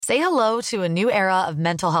Say hello to a new era of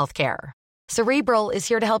mental health care. Cerebral is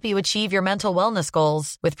here to help you achieve your mental wellness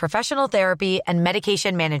goals with professional therapy and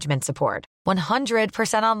medication management support.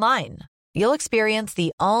 100% online. You'll experience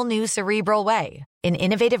the all-new Cerebral Way, an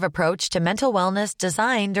innovative approach to mental wellness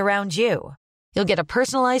designed around you. You'll get a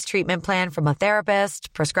personalized treatment plan from a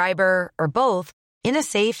therapist, prescriber, or both in a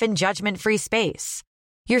safe and judgment-free space.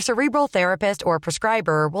 Your Cerebral therapist or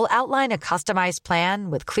prescriber will outline a customized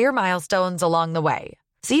plan with clear milestones along the way,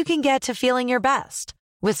 so you can get to feeling your best.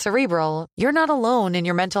 With Cerebral, you're not alone in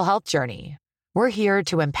your mental health journey. We're here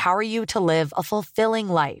to empower you to live a fulfilling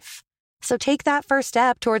life. So take that first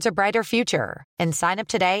step towards a brighter future and sign up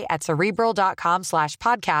today at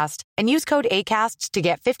Cerebral.com/podcast and use code ACAST to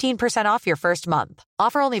get 15% off your first month.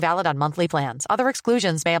 Offer only valid on monthly plans. Other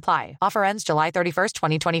exclusions may apply. Offer ends July 31st,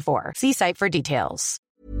 2024. See site for details.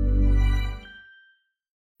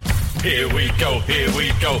 Here we go, here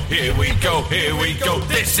we go, here we go, here we go.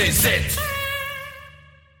 This is it.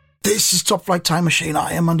 This is Top Flight Time Machine.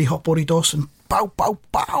 I am Andy Hotbody Dawson. Bow, bow,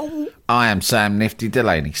 bow. I am Sam Nifty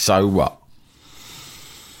Delaney. So what?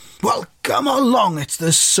 Well, come along. It's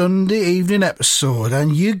the Sunday evening episode,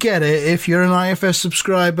 and you get it if you're an IFS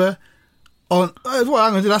subscriber. On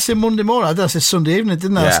did I say Monday morning? I say Sunday evening,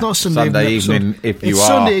 didn't I? Yeah, it's not Sunday evening if you it's are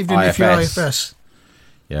Sunday evening IFS. if you're IFS.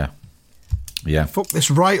 Yeah. Fuck this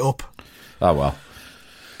right up. Oh, well.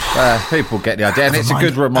 People get the idea. And it's a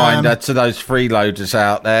good reminder to those freeloaders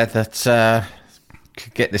out there that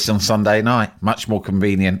could get this on Sunday night. Much more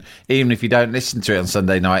convenient. Even if you don't listen to it on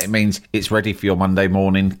Sunday night, it means it's ready for your Monday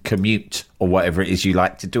morning commute or whatever it is you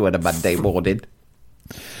like to do on a Monday morning.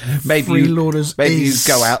 Maybe you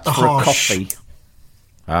go out for a coffee.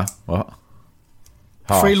 Huh? What?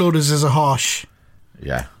 Harsh. Freeloaders is a harsh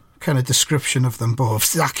kind of description of them, but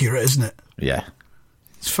it's accurate, isn't it? Yeah.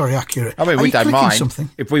 It's very accurate. I mean, we don't mind.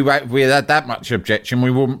 Something? If we had that much objection,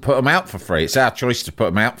 we wouldn't put them out for free. It's our choice to put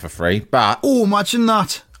them out for free, but... Oh, imagine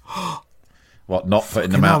that. What, not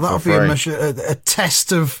putting them out for free? That would be a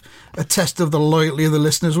test of the loyalty of the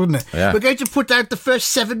listeners, wouldn't it? Yeah. We're going to put out the first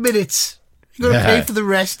 7 minutes. You're going to pay for the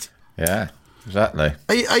rest. Yeah, exactly.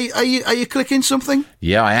 Are you clicking something?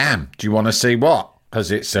 Yeah, I am. Do you want to see what?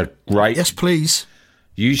 Because it's a great... Yes, please.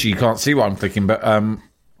 Usually you can't see what I'm clicking, but...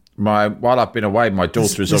 while I've been away, my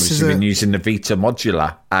daughter has obviously been using the Vita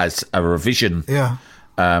Modular as a revision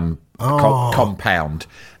compound,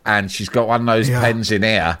 and she's got one of those pens in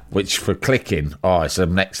here, which for clicking, it's the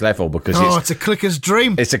next level because it's a clicker's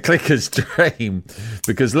dream. It's a clicker's dream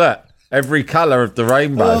because look, every colour of the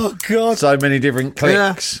rainbow. Oh God! So many different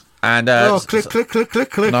clicks. And click, click, click,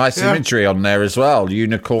 click, click. Nice imagery on there as well.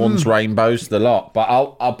 Unicorns, rainbows, the lot. But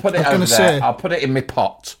I'll put it over there. I'll put it in my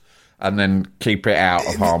pot. And then keep it out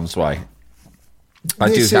of harm's way.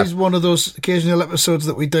 This is one of those occasional episodes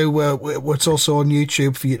that we do where it's also on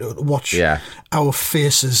YouTube for you to watch our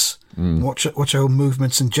faces, watch our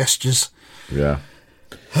movements and gestures. Yeah.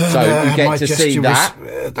 So you get to see that.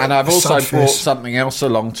 And I've also brought something else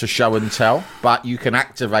along to show and tell. But you can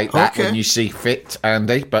activate that when you see fit,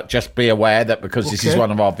 Andy. But just be aware that because this is one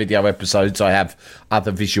of our video episodes, I have other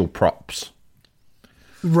visual props.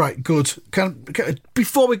 Right, good.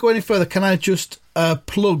 Before we go any further, can I just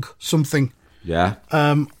plug something? Yeah.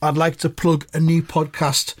 I'd like to plug a new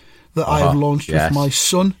podcast that I have launched with my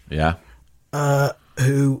son. Yeah.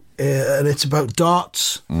 And it's about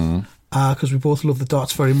darts. Because we both love the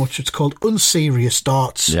darts very much. It's called Unserious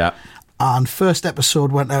Darts. Yeah. And first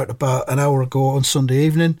episode went out about an hour ago on Sunday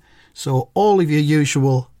evening. So all of your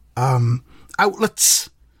usual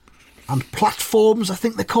outlets and platforms, I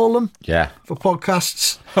think they call them. Yeah. For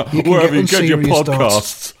podcasts. Wherever you get your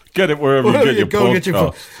podcasts. Get it wherever you get your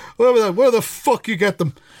podcasts. Where the fuck you get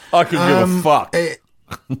them. I can give a fuck.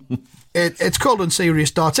 It's called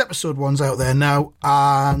Unserious Darts. Episode 1's out there now.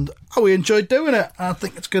 And we enjoyed doing it. I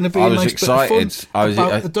think it's going to be a nice bit of fun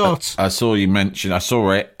about the darts. I saw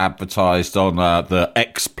it advertised on the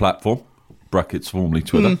X platform, brackets formerly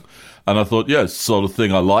Twitter. And I thought, it's the sort of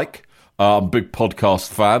thing I like. I'm a big podcast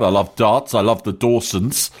fan. I love darts. I love the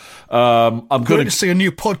Dawsons. I'm going to see a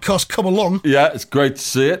new podcast come along. Yeah, it's great to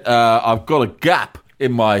see it. I've got a gap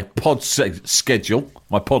in my pod schedule,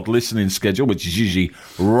 my pod listening schedule, which is usually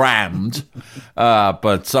rammed.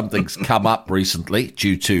 But something's come up recently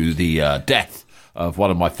due to the death of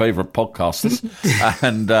one of my favourite podcasters,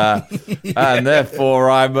 and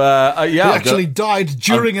therefore I'm he actually died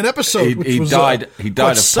during an episode. He died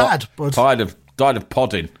of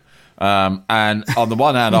podding. And on the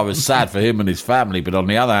one hand, I was sad for him and his family, but on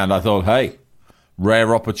the other hand, I thought, hey,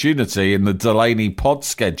 rare opportunity in the Delaney pod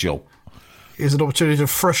schedule. Here's an opportunity to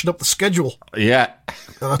freshen up the schedule. Yeah.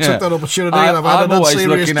 And I took that opportunity, and I've had I'm an always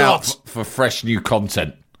Unserious looking Darts out for fresh new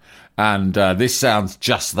content. And this sounds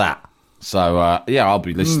just that. So, yeah, I'll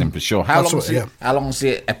be listening for sure. How long is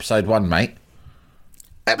it, episode 1, mate?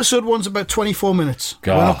 Episode 1's about 24 minutes.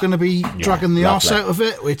 God. We're not going to be dragging the arse lovely. out of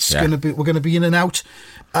it. We're going to be in and out.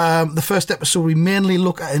 The first episode, we mainly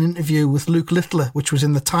look at an interview with Luke Littler, which was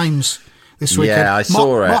in the Times this weekend. Yeah, I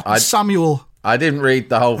saw it. Martin Samuel. I didn't read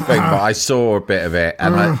the whole thing, but I saw a bit of it.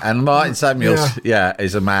 And Martin Samuels,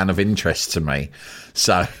 is a man of interest to me.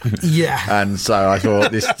 So and so I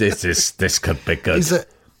thought this could be good.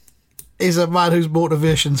 He's a man whose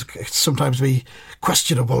motivations sometimes be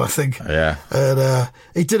questionable, I think. Yeah. And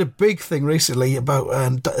he did a big thing recently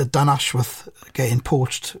about Dan Ashworth getting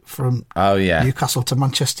poached from Newcastle to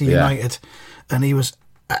Manchester United. And he was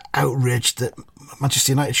outraged that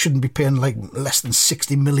Manchester United shouldn't be paying like less than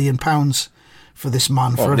 £60 million for this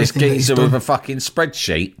man for this everything that he's geezer done. with a fucking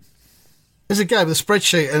spreadsheet. There's a guy with a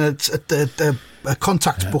spreadsheet and a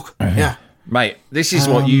contact book. Yeah. Mate, this is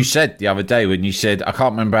what you said the other day when you said, I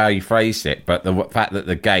can't remember how you phrased it, but the fact that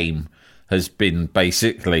the game has been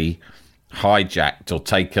basically hijacked or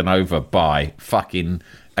taken over by fucking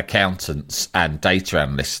accountants and data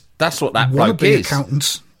analysts. That's what that bloke is.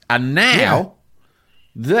 Accountants. And now,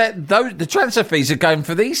 the transfer fees are going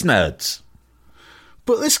for these nerds.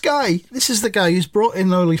 But this is the guy who's brought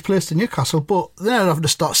in all these players to Newcastle, but they're having to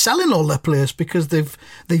start selling all their players because they've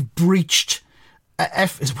breached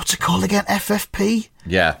what's it called again? FFP?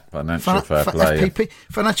 Yeah, financial fair play. FFP,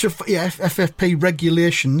 FFP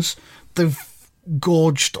regulations. They've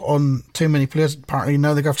gorged on too many players. Apparently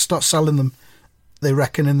now they have to start selling them, they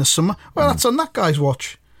reckon, in the summer. Well, that's on that guy's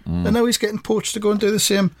watch. And now he's getting poached to go and do the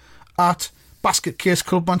same at Basket Case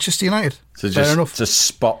Club Manchester United. So Fair enough. To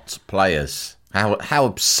spot players. How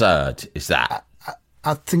absurd is that?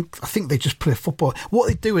 I think they just play football. What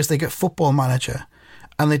they do is they get Football Manager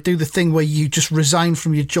and they do the thing where you just resign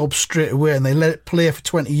from your job straight away and they let it play for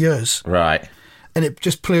 20 years. Right. And it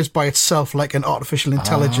just plays by itself like an artificial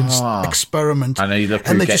intelligence experiment. And they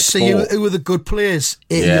just see who are the good players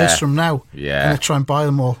 8 years from now. Yeah. And they try and buy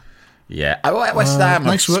them all. Yeah. West Ham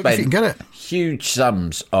nice work spent if you can get it. huge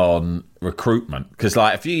sums on recruitment because,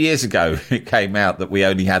 like, a few years ago, it came out that we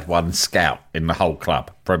only had one scout in the whole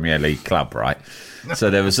club, Premier League club, right? So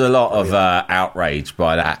there was a lot of outrage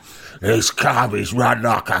by that. This club is run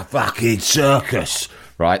like a fucking circus,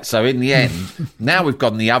 right? So in the end, now we've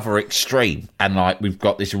gone the other extreme, and like we've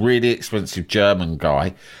got this really expensive German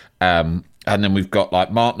guy. And then we've got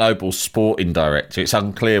like Mark Noble's sporting director. It's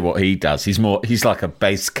unclear what he does. He's like a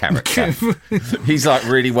base character. He's like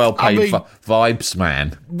really well paid vibes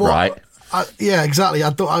man, right? Yeah, exactly.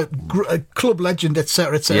 A club legend,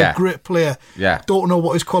 etc., etc. Great player. Yeah. Don't know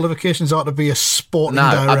what his qualifications are to be a sporting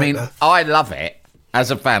director. I mean, I love it. As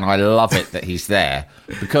a fan, I love it that he's there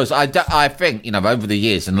because I think, over the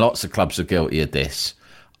years, and lots of clubs are guilty of this,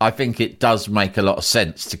 I think it does make a lot of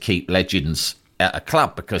sense to keep legends at a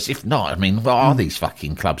club because if not, I mean, what are these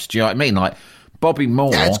fucking clubs? Do you know what I mean? Like Bobby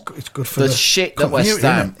Moore, it's good for the shit that West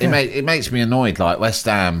Ham. It makes me annoyed. Like West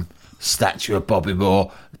Ham statue of Bobby Moore,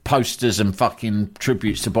 posters and fucking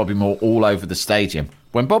tributes to Bobby Moore all over the stadium.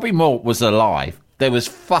 When Bobby Moore was alive, there was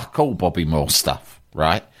fuck all Bobby Moore stuff,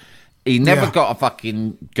 right? He never got a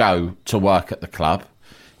fucking go to work at the club.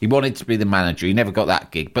 He wanted to be the manager. He never got that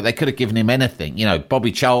gig, but they could have given him anything.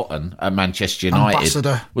 Bobby Charlton at Manchester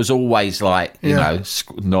United was always like,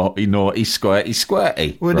 naughty,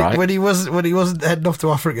 squirty. When he wasn't heading off to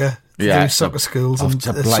Africa to do soccer schools and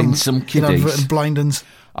to blind some kiddies. Blindings.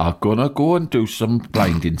 I'm gonna go and do some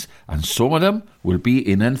blindings, and some of them will be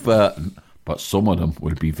inadvertent, but some of them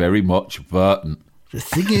will be very much vertent. The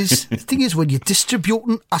thing is, when you're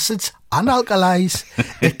distributing acids and alkalis,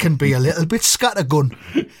 it can be a little bit scattergun,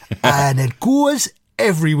 and it goes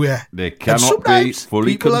everywhere. They cannot be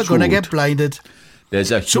fully people controlled. Are going to get blinded.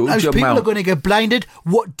 There's a huge Sometimes people amount. are going to get blinded.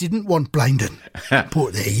 What didn't want blinding?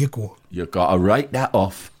 But there you go. You got to write that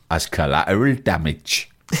off as collateral damage.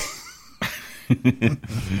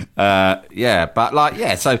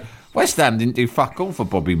 So West Ham didn't do fuck all for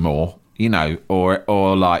Bobby Moore,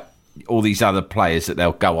 or like all these other players that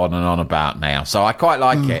they'll go on and on about now. So I quite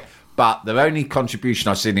like it. But the only contribution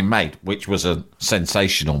I've seen him made, which was a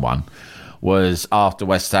sensational one, was after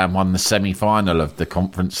West Ham won the semi-final of the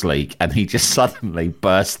Conference League, and he just suddenly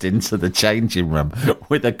burst into the changing room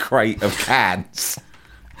with a crate of cans.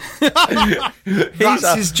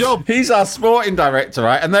 That's his job. He's our sporting director,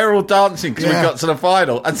 right? And they're all dancing because we got to the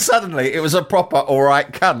final. And suddenly it was a proper all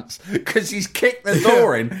right cunts because he's kicked the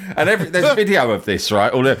door in. And there's video of this,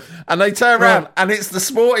 right? And they turn around and it's the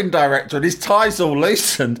sporting director and his tie's all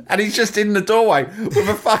loosened. And he's just in the doorway with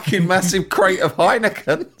a fucking massive crate of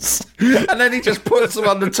Heinekens. And then he just puts them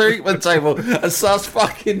on the treatment table and starts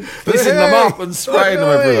fucking pissing them up and spraying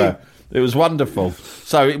them everywhere. It was wonderful.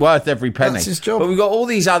 So it's worth every penny. That's his job. But we've got all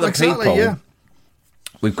these other people. Yeah.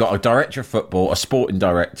 We've got a director of football, a sporting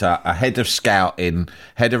director, a head of scouting,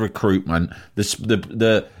 head of recruitment.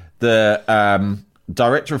 The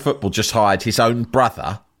director of football just hired his own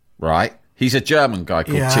brother, right? He's a German guy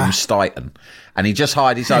called Tim Steiten. And he just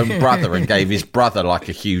hired his own brother and gave his brother like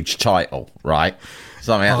a huge title, right?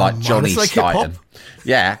 Something like Johnny Steiten.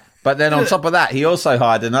 Yeah. But then on top of that, he also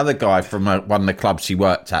hired another guy from one of the clubs he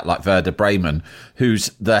worked at, like Werder Bremen,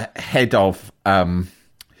 who's the head of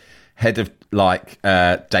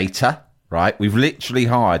data, right? We've literally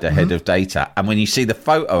hired a head of data. And when you see the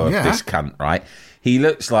photo of this cunt, right, he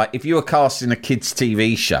looks like if you were casting a kids'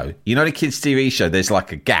 TV show, you know the kids' TV show, there's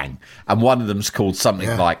like a gang, and one of them's called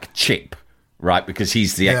something like Chip. Right, because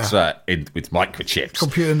he's the expert with microchips.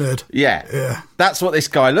 Computer nerd. Yeah. That's what this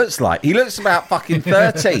guy looks like. He looks about fucking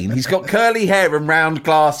 13. He's got curly hair and round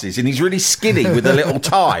glasses, and he's really skinny with a little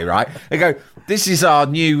tie, right? They go, this is our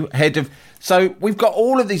new head of... So we've got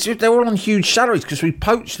all of these... They're all on huge salaries because we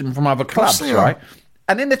poached them from other clubs, right?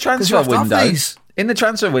 And in the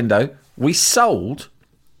transfer window, we sold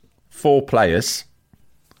 4 players,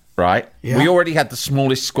 right? Yeah. We already had the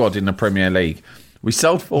smallest squad in the Premier League. We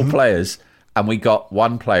sold 4 players... And we got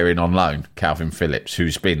 1 player in on loan, Calvin Phillips,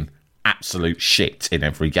 who's been absolute shit in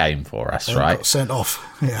every game for us, right? Got sent off,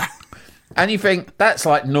 yeah. And you think, that's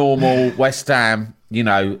like normal West Ham, you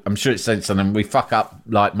know, I'm sure it's something, we fuck up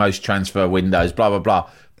like most transfer windows, blah, blah, blah.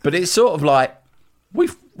 But it's sort of like,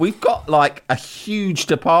 we've got like a huge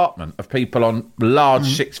department of people on large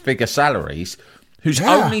 6-figure salaries whose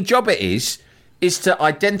only job it is to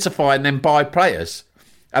identify and then buy players.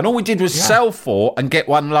 And all we did was sell 4 and get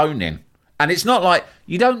 1 loan in. And it's not like,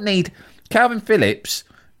 you don't need... Calvin Phillips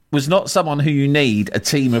was not someone who you need a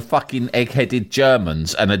team of fucking egg-headed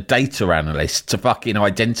Germans and a data analyst to fucking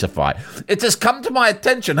identify. It has come to my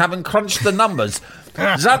attention, having crunched the numbers,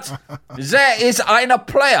 that there is a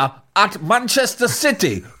player at Manchester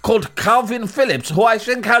City called Calvin Phillips, who I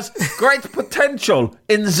think has great potential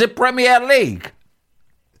in the Premier League.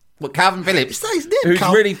 But Calvin Phillips, who's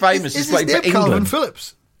really famous, is playing for England. Calvin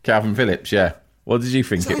Phillips. Calvin Phillips, yeah. What did you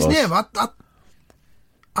think it was? His name?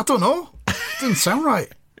 I don't know. It didn't sound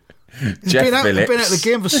right. He's Jeff been out Phillips. of the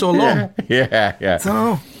game for so long. Yeah. I don't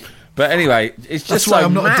know. But anyway, it's just That's so why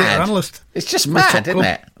I'm not mad. a data analyst. It's just mad, isn't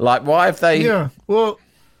it? Like, why have they... Yeah, well...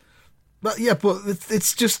 But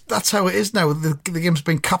it's just, that's how it is now. The game's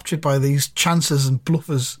been captured by these chancers and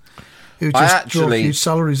bluffers who just draw huge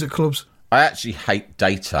salaries at clubs. I actually hate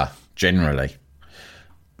data, generally.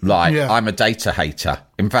 Like, I'm a data hater.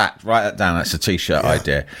 In fact, write that down. That's a T-shirt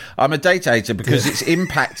idea. I'm a data hater because it's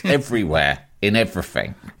impact everywhere in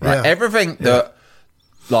everything. Right? Yeah. Everything that,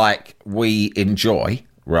 like, we enjoy,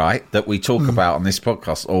 right, that we talk about on this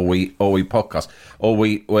podcast, or we podcast, or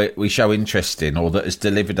we show interest in, or that has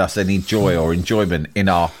delivered us any joy or enjoyment in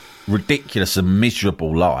our ridiculous and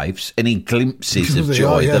miserable lives, any glimpses of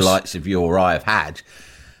joy the likes of you or I have had,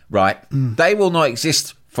 right, they will not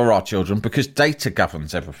exist for our children because data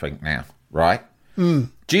governs everything now, right? Do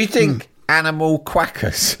you think animal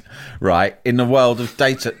quackers, right, in the world of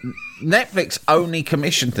data... Netflix only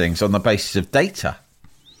commission things on the basis of data.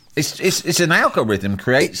 It's an algorithm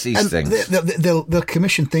creates these things. They'll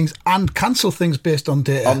commission things and cancel things based on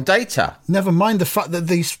data. On data. Never mind the fact that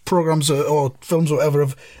these programs or films or whatever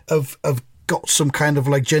have got some kind of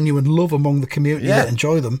like genuine love among the community that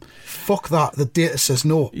enjoy them. Fuck that. The data says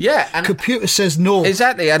no. Yeah. And computer says no.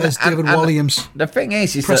 Exactly. And, as David Williams. The thing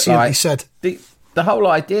is that like, said. The whole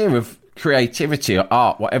idea of creativity or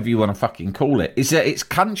art, whatever you want to fucking call it, is that it's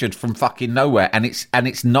conjured from fucking nowhere and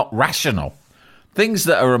it's not rational. Things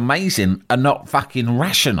that are amazing are not fucking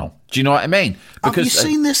rational. Do you know what I mean? Because have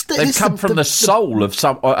you seen this? They've come from the soul of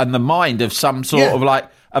some and the mind of some sort of like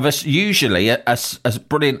of a usually a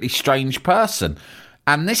brilliantly strange person.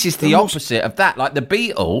 And this is the opposite of that. Like the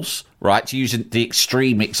Beatles, right? To use the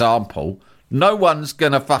extreme example, no one's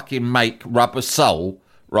gonna fucking make Rubber Soul,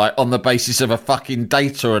 right, on the basis of a fucking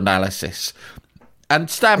data analysis. And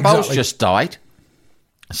Stan Bowles just died.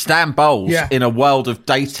 Stan Bowles in a world of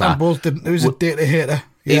data. Stan Bowles didn't. He was a data hater.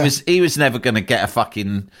 Yeah. He was never going to get a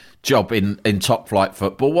fucking job in top flight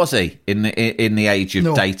football, was he? In the age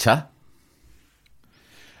of data.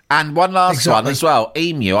 And one last one Exactly. as well.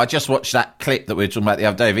 Emu. I just watched that clip that we were talking about the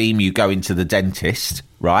other day of Emu going to the dentist,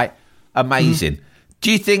 right? Amazing.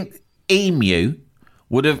 Do you think Emu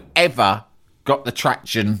would have ever got the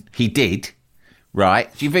traction he did,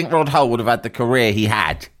 right? Do you think Rod Hull would have had the career he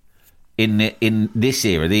had in this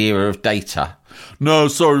era, the era of data? No,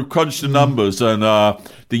 sorry, we've crunched the numbers, and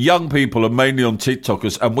the young people are mainly on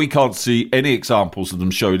TikTokers, and we can't see any examples of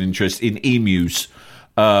them showing interest in emus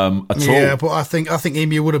at all. Yeah, but I think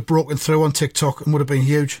Emu would have broken through on TikTok and would have been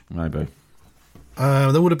huge. Maybe.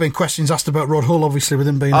 There would have been questions asked about Rod Hull, obviously, with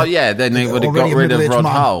him being. Oh, yeah, then they would have got already a rid of middle-aged Rod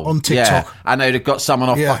man Hull. on TikTok. Yeah, and they'd have got someone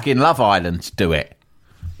off Yeah. fucking Love Island to do it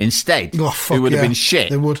instead. Oh, fuck, who would have yeah, been shit.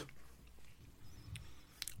 They would.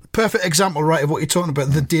 Perfect example, right, of what you're talking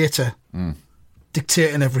about, the data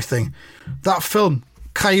dictating everything. That film,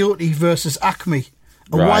 Coyote versus Acme,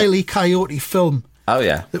 a Right. Wile E. Coyote film Oh,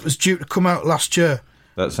 yeah. that was due to come out last year.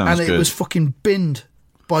 That sounds and good. it was fucking binned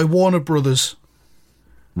by Warner Brothers.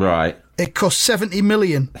 Right. It cost $70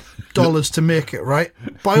 million to make it, right?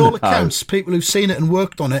 By all accounts, people who've seen it and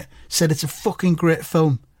worked on it said it's a fucking great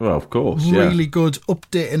film. Well, of course, yeah. Really good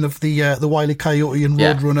updating of the Wile E. Coyote and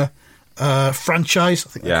Yeah. Roadrunner franchise, I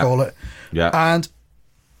think Yeah. they call it. Yeah. And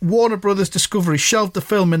Warner Brothers Discovery shelved the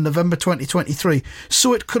film in November 2023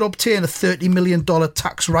 so it could obtain a $30 million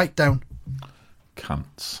tax write-down.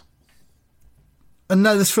 Cunts. And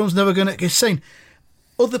now this film's never going to get seen.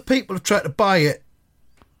 Other people have tried to buy it.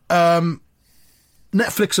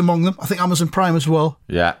 Netflix among them, I think Amazon Prime as well,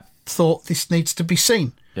 Yeah. thought this needs to be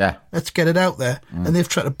seen. Yeah. Let's get it out there. And they've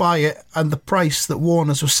tried to buy it, and the price that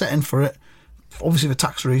Warner's was setting for it, obviously for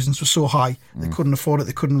tax reasons, was so high they couldn't afford it,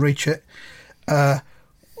 they couldn't reach it.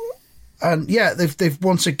 And yeah, they've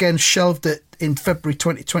once again shelved it in February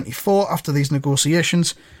 2024 after these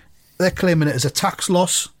negotiations. They're claiming it as a tax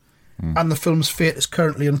loss, and the film's fate is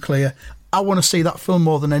currently unclear. I want to see that film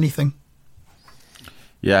more than anything.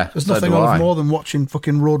 Yeah. There's so nothing do I love I. more than watching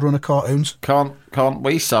fucking Roadrunner cartoons. Can't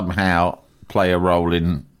we somehow play a role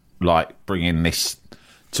in, like, bringing this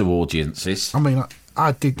to audiences? I mean,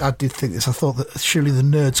 I did think this. I thought that surely the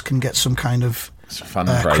nerds can get some kind of It's a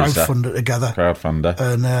fundraiser. crowdfunder together Crowdfunder.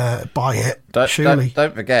 and buy it. Surely.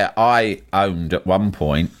 Don't forget, I owned at one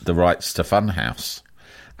point the rights to Funhouse.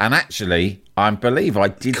 And actually, I believe I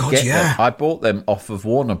did God, get yeah. them. I bought them off of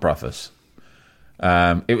Warner Brothers.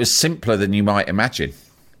 It was simpler than you might imagine.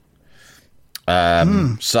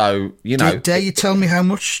 So, you know. Dare you tell me how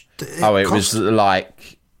much it it cost? was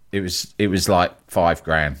like it was like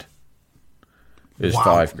 $5,000. It was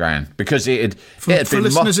Wow. $5,000 because it had For been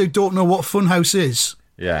listeners who don't know what Funhouse is,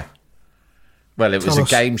 yeah. Well, it was Tell a us.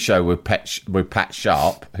 game show with Pat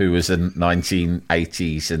Sharp, who was a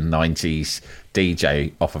 1980s and 90s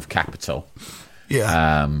DJ off of Capitol,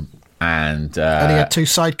 yeah. and And he had two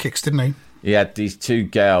sidekicks, didn't he? he had these two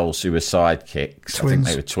girls who were sidekicks. I think Twins.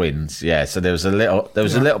 they were twins. Yeah, so there was a little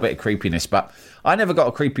bit of creepiness, but I never got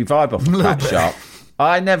a creepy vibe off of Pat bit. Sharp.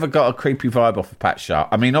 I never got a creepy vibe off of Pat Sharp.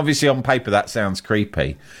 I mean, obviously on paper that sounds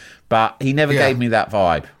creepy, but he never Yeah. gave me that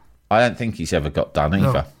vibe. I don't think he's ever got done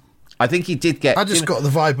either. I think he did get. I just got the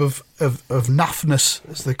vibe of naffness,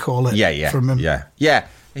 as they call it. Yeah. From him. Yeah.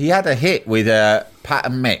 He had a hit with Pat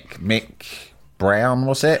and Mick Brown,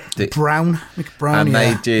 was it? Mick Brown, And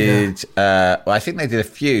yeah. they did. Well, I think they did a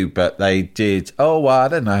few, but they did. Oh,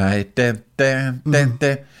 what a night! Dun, dun, dun,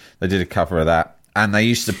 dun. They did a cover of that, and they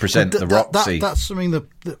used to present the Roxy. That's something that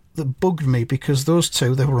bugged me, because those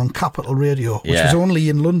two, they were on Capital Radio, which Yeah. was only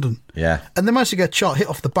in London. Yeah. And they managed to get hit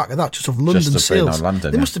off the back of that, just of London Just of being sales. on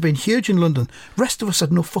London, they yeah. must have been huge in London. Rest of us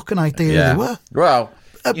had no fucking idea Yeah. who they were. Well,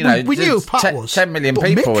 you know, we knew who Pat was, 10 million but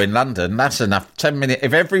people Mick? in London. That's enough. 10 million.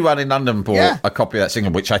 If everyone in London bought Yeah. a copy of that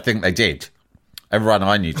single, which I think they did, everyone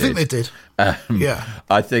I knew did. I think they did. Yeah.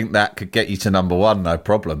 I think that could get you to number one, no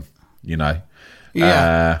problem. You know.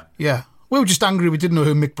 Yeah. Yeah. We were just angry we didn't know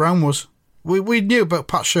who Mick Brown was. We knew about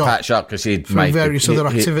Pat Sharp. Pat Sharp, because he'd Through made various other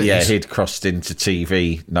activities. he'd crossed into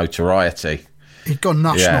TV notoriety. He'd gone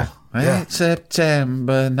national. Yeah. It's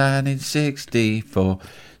September 1964.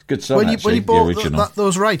 Good song, When you actually, bought the original.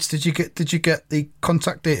 those rights, did you get the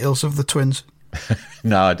contact details of the twins?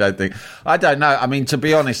 No, I don't think. I don't know. I mean, to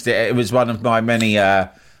be honest, it was one of my many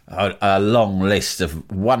a long list of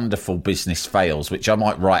wonderful business fails, which I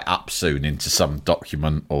might write up soon into some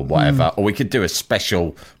document or whatever. Or we could do a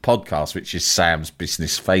special podcast, which is Sam's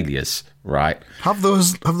business failures. Right? Have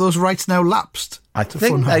those rights now lapsed? I to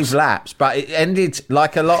think Funhouse? they've lapsed, but it ended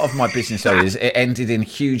like a lot of my business failures. It ended in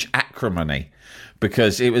huge acrimony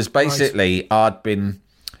because it was basically I'd been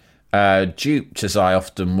duped as I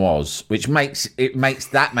often was, which makes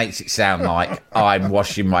it sound like I'm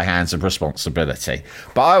washing my hands of responsibility.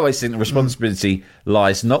 But I always think the responsibility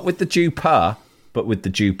lies not with the duper, but with the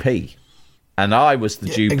dupee. And I was the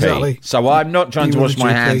dupee. Exactly. So I'm not trying to were wash the my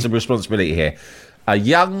dupee. hands of responsibility here. A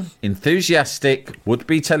young, enthusiastic,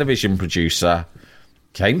 would-be television producer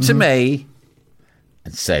came to me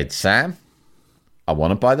and said, Sam, I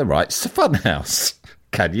want to buy the rights to Funhouse.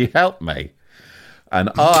 Can you help me? And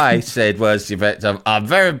I said, words to the effect of, I'm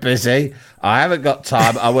very busy. I haven't got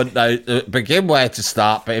time. I wouldn't know begin where to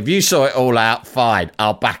start. But if you saw it all out, fine,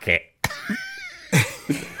 I'll back it.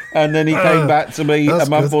 And then he came back to me a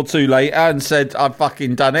month or two later and said, I've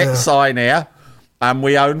fucking done it. Sign here. And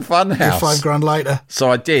we own Funhouse. $5,000 later.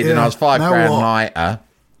 So I did, and I was Now $5,000 what? lighter.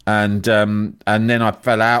 And then I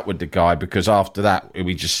fell out with the guy because after that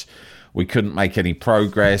we couldn't make any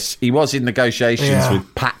progress. He was in negotiations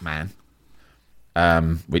with Pat-Man,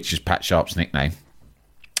 which is Pat Sharp's nickname.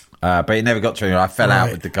 But it never got to me. I fell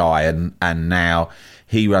out with the guy, and now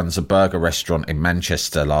he runs a burger restaurant in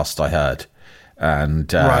Manchester, last I heard.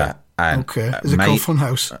 And and okay, is it called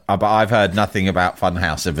Funhouse? But I've heard nothing about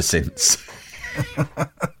Funhouse ever since.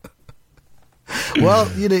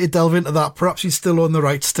 Well, you need to delve into that. Perhaps you still own the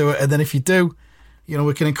rights to it, and then if you do,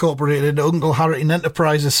 we can incorporate it into Uncle Harrington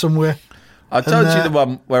Enterprises somewhere. I told you the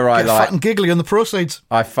one where I fat and giggly on the proceeds.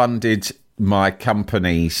 I funded my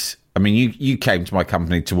company's. I mean, you came to my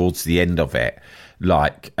company towards the end of it,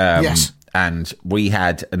 yes. And we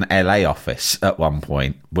had an LA office at one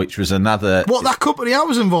point, which was another. What, that company I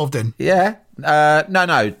was involved in? Yeah.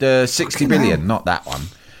 No, the 60 billion, not that one.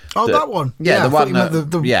 Oh, that one. Yeah, the one.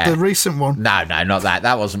 The recent one. No, not that.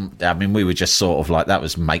 That wasn't. I mean, we were just sort of like that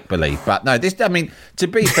was make believe. But no, this. I mean, to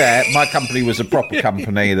be fair, my company was a proper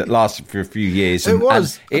company that lasted for a few years. And, it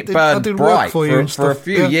was. And it burned bright for a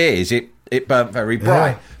few Yeah. years. It burnt very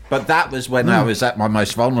bright. Yeah. But that was when I was at my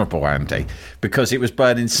most vulnerable, Andy, because it was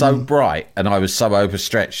burning so bright and I was so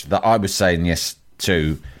overstretched that I was saying yes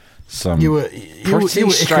to some pretty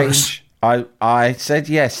strange. I said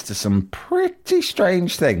yes to some pretty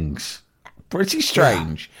strange things. Pretty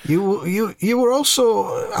strange. Yeah. You were also,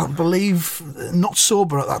 I believe, not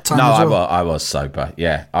sober at that time. No, as well. I was sober.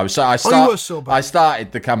 Yeah, I was. You were sober. I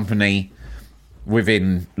started the company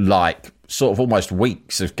within sort of almost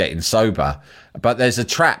weeks of getting sober. But there's a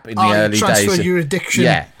trap in the early days. Transferred your addiction.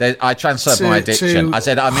 Yeah, I transferred my addiction. I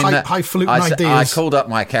said I'm in the highfalutin ideas. I ideas. called up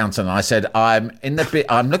my accountant and I said I'm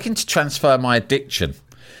looking to transfer my addiction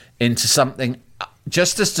into something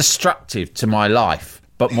just as destructive to my life,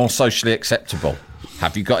 but more socially acceptable.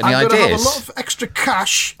 Have you got any I'm ideas? going to have a lot of extra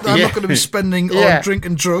cash that I'm not going to be spending on drink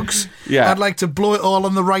and drugs. Yeah. I'd like to blow it all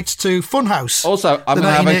on the rights to Funhouse. Also, I'm going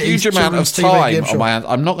to have a huge amount of time on my hands.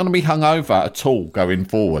 I'm not going to be hungover at all going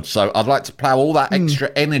forward. So I'd like to plough all that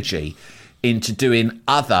extra energy into doing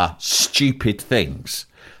other stupid things.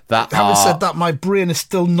 Having said that, my brain is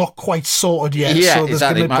still not quite sorted yet. Yeah, so there's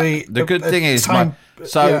exactly. going to be The good thing is,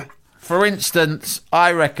 for instance,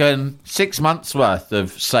 I reckon 6 months worth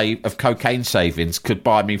of cocaine savings could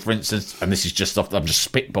buy me, for instance, and this is just I'm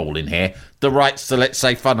just spitballing here, the rights to, let's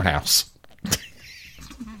say, Funhouse.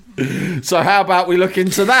 So how about we look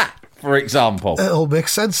into that, for example? It all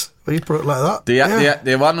makes sense when you put it like that.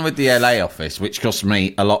 The one with the LA office, which cost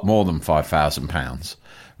me a lot more than £5,000,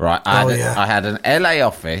 right? I had an LA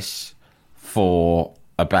office for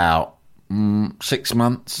about 6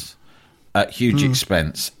 months. At huge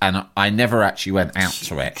expense, and I never actually went out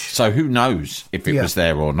to it. So who knows if it was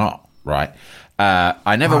there or not, right?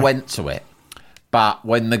 I never went to it. But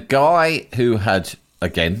when the guy who had,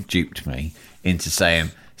 again, duped me into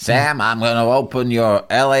saying, Sam, I'm going to open your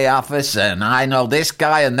LA office, and I know this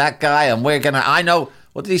guy and that guy, and I know,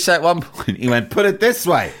 what did he say at one point? He went, put it this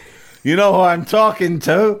way. You know who I'm talking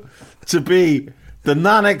to be the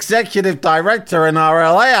non-executive director in our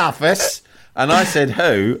LA office. And I said,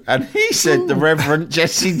 who? And he said, the Reverend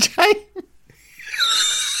Jesse James.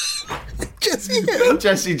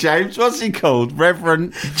 Jesse James? What's he called?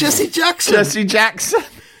 Reverend... Jesse Jackson. Jesse Jackson.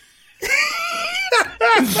 He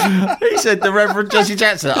said, the Reverend Jesse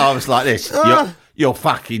Jackson. I was like this. You're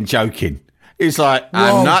fucking joking. He's like,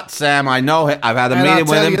 I'm not Sam. I know it. I've had a meeting with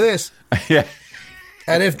him. I'll tell you this. Yeah.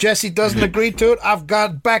 And if Jesse doesn't agree to it, I've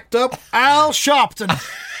got backed up Al Sharpton,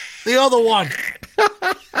 the other one.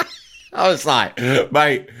 I was like,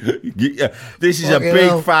 mate, this is a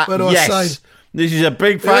big fat yes. This is a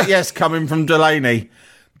big fat yes coming from Delaney.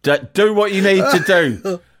 Do what you need to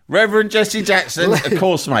do. Reverend Jesse Jackson, of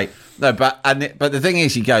course, mate. No, but the thing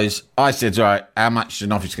is, he goes, I said, right, how much is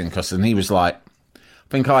an office going to cost? And he was like, I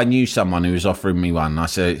think I knew someone who was offering me one. I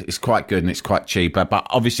said, it's quite good and it's quite cheap. But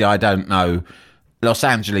obviously I don't know Los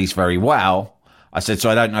Angeles very well. I said, so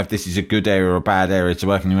I don't know if this is a good area or a bad area to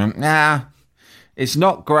work in. He went, nah, it's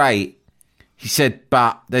not great. He said,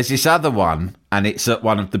 but there's this other one, and it's at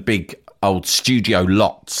one of the big old studio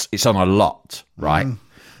lots. It's on a lot, right?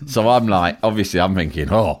 So I'm like, obviously I'm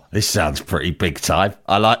thinking, oh, this sounds pretty big time.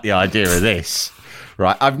 I like the idea of this,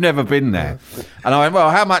 right? I've never been there. And I went, well,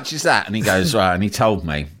 how much is that? And he goes, right, and he told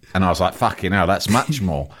me. And I was like, fucking hell, that's much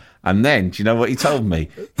more. And then, do you know what he told me?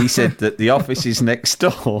 He said that the office is next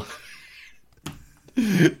door.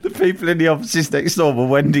 The people in the offices next door were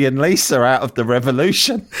Wendy and Lisa out of The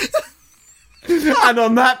Revolution. And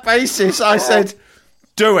on that basis, I said,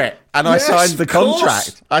 do it. And I signed the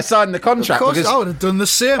contract. I signed the contract. Of course, because I would have done the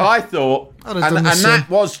same. I thought, and that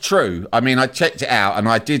was true. I mean, I checked it out, and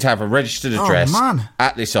I did have a registered address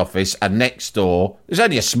at this office, and next door, there's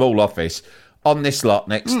only a small office, on this lot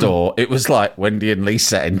next door, it was like Wendy and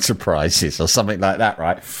Lisa Enterprises or something like that,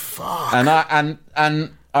 right? Fuck. And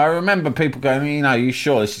I remember people going, you know, you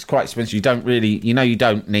sure this is quite expensive? You don't really, you know, you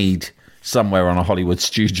don't need somewhere on a Hollywood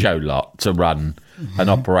studio lot to run an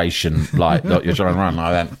operation like that you're trying to run.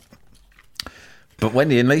 I went, but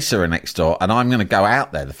Wendy and Lisa are next door, and I'm going to go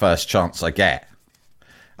out there the first chance I get.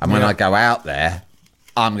 And when I go out there,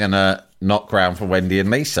 I'm going to knock ground for Wendy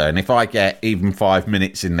and Lisa. And if I get even 5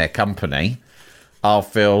 minutes in their company, I'll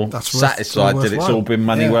feel satisfied that it's all been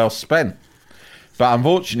money well spent. But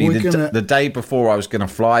unfortunately, the day before I was going to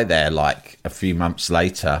fly there, like a few months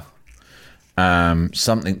later,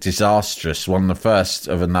 something disastrous, one of the first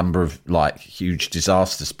of a number of like huge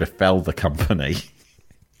disasters, befell the company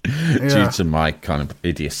due to my kind of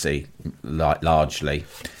idiocy, like largely,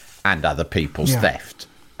 and other people's theft.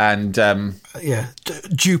 And dupers.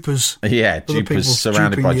 Yeah, dupers,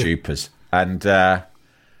 surrounded by dupers. And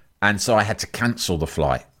so I had to cancel the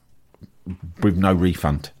flight with no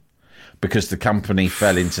refund, because the company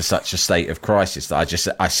fell into such a state of crisis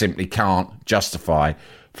that I simply can't justify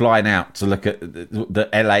flying out to look at the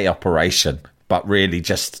LA operation, but really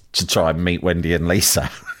just to try and meet Wendy and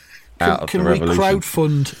Lisa. Can we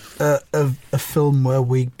crowdfund a film where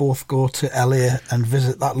we both go to LA and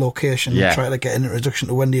visit that location and try to get an introduction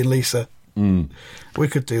to Wendy and Lisa? We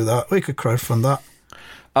could do that. We could crowdfund that.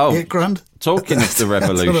 Oh, $8,000. Talking of The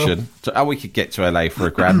Revolution, we could get to LA for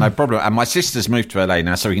 $1,000, no problem. And my sister's moved to LA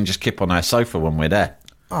now, so we can just kip on her sofa when we're there.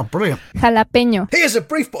 Oh, brilliant. Jalapeño. Here's a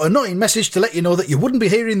brief but annoying message to let you know that you wouldn't be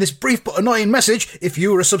hearing this brief but annoying message if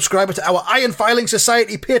you were a subscriber to our Iron Filing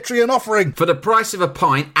Society Patreon offering. For the price of a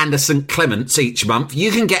pint and a St. Clement's each month,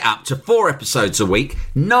 you can get up to 4 episodes a week,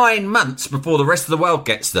 9 months before the rest of the world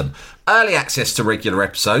gets them. Early access to regular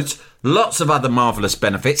episodes, lots of other marvellous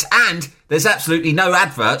benefits, and there's absolutely no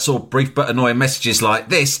adverts or brief but annoying messages like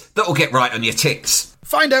this that will get right on your ticks.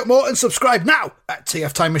 Find out more and subscribe now at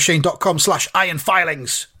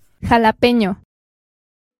tftimemachine.com/ironfilings. Jalapeño.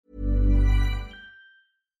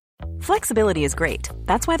 Flexibility is great.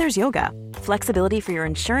 That's why there's yoga. Flexibility for your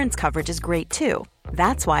insurance coverage is great too.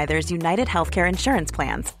 That's why there's United Healthcare Insurance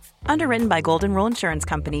Plans. Underwritten by Golden Rule Insurance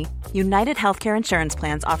Company, United Healthcare Insurance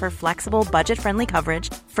Plans offer flexible, budget-friendly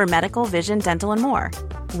coverage for medical, vision, dental, and more.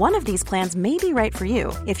 One of these plans may be right for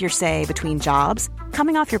you if you're, say, between jobs,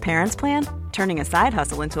 coming off your parents' plan, turning a side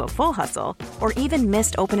hustle into a full hustle, or even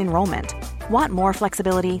missed open enrollment. Want more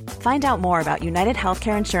flexibility? Find out more about United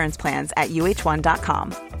Healthcare Insurance Plans at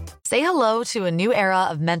uh1.com. Say hello to a new era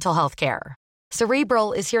of mental health care.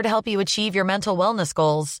 Cerebral is here to help you achieve your mental wellness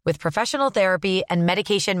goals with professional therapy and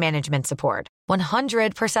medication management support.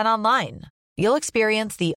 100% online. You'll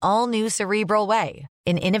experience the all-new Cerebral Way,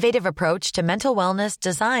 an innovative approach to mental wellness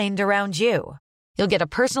designed around you. You'll get a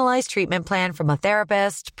personalized treatment plan from a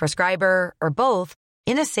therapist, prescriber, or both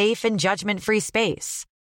in a safe and judgment-free space.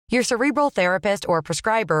 Your Cerebral therapist or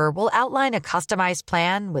prescriber will outline a customized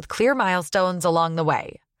plan with clear milestones along the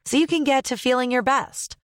way, so you can get to feeling your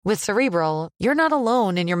best. With Cerebral, you're not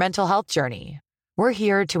alone in your mental health journey. We're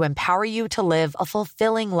here to empower you to live a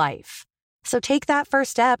fulfilling life. So take that first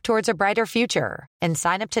step towards a brighter future and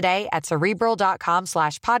sign up today at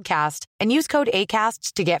Cerebral.com/podcast and use code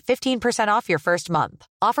ACAST to get 15% off your first month.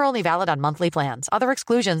 Offer only valid on monthly plans. Other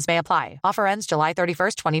exclusions may apply. Offer ends July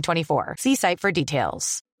 31st, 2024. See site for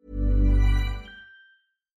details.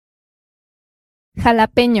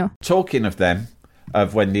 Jalapeño. Talking of them,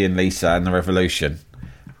 of Wendy and Lisa and The Revolution,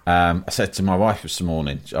 I said to my wife this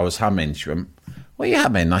morning, I was humming, she went, what are you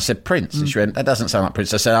humming? I said, Prince. And she went, that doesn't sound like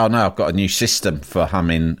Prince. I said, oh no, I've got a new system for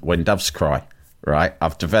humming When Doves Cry, right?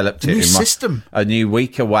 I've developed it a new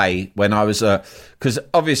week away when I was, because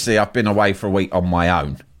obviously I've been away for a week on my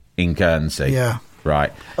own in Guernsey. Yeah.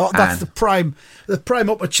 right? Oh, that's the prime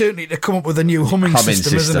opportunity to come up with a new humming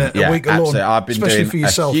system, isn't it? Yeah, a week alone, absolutely. I've been especially doing for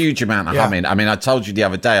yourself. a huge amount of humming. I mean, I told you the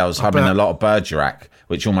other day I was humming a lot of Bergerac,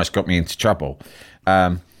 which almost got me into trouble.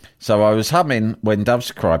 So I was humming When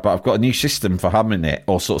Doves Cry, but I've got a new system for humming it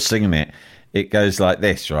or sort of singing it. It goes like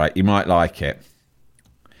this, right? You might like it.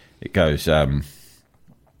 It goes, hang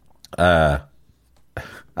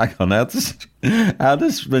on, how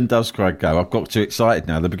does When Doves Cry go? I've got too excited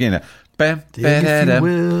now. The beginning. Bam,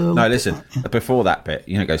 no, listen, before that bit,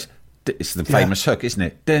 it goes, it's the famous hook, isn't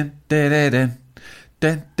it? Dun, dun, dun, dun,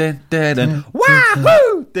 dun, dun, dun, dun,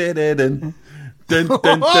 wahoo! Dun, dun, dun, dun,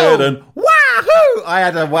 dun, dun, dun, wahoo! I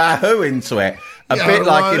had a wahoo into it, a bit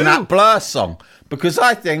like in that Blur song, because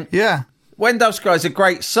I think When Doves Cry is a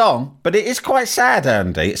great song, but it is quite sad,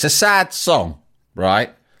 Andy. It's a sad song,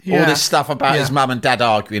 right? All this stuff about his mum and dad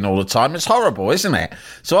arguing all the time. It's horrible, isn't it?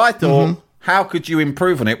 So I thought, how could you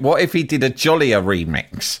improve on it? What if he did a jollier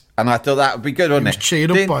remix? And I thought that would be good, wouldn't it? Cheered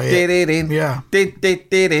up by it. Yeah.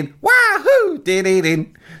 Wahoo!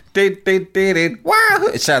 Wahoo!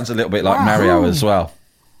 It sounds a little bit like Mario as well.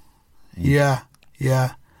 Yeah,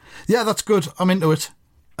 that's good. I'm into it.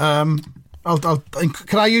 Can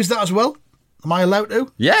I use that as well? Am I allowed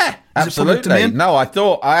to? Yeah, absolutely. No,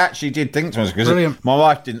 I actually did think to myself, because my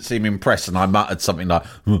wife didn't seem impressed, and I muttered something like,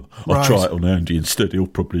 I'll try it on Andy instead, he'll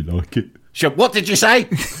probably like it. What did you say?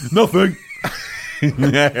 Nothing. I've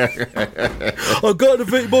got to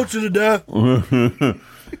fit much of the day.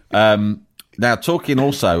 Now, talking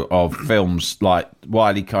also of films like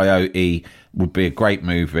Wile E. Coyote would be a great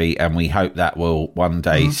movie, and we hope that will one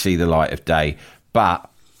day see the light of day. But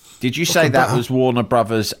did you say that was Warner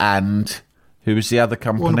Brothers and who was the other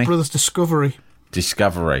company? Warner Brothers Discovery.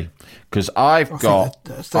 Because I'm in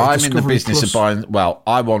the business of buying. Well,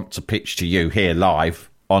 I want to pitch to you here live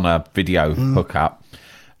on a video hookup.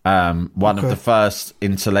 One of the first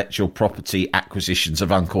intellectual property acquisitions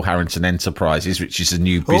of Uncle Harrington Enterprises, which is a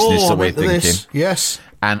new business that we're thinking. This. Yes.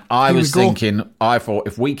 And I thought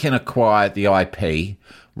if we can acquire the IP,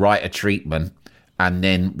 write a treatment, and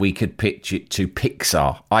then we could pitch it to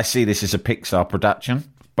Pixar. I see this as a Pixar production,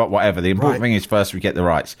 but whatever. The important thing is first we get the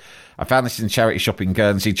rights. I found this in charity shop in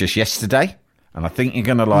Guernsey just yesterday, and I think you're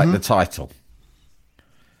going to like the title.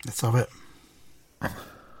 Let's have it.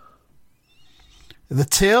 The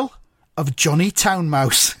Tale of Johnny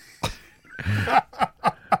Townmouse.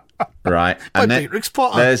 Right. By Beatrix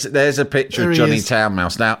Potter. There's a picture of Johnny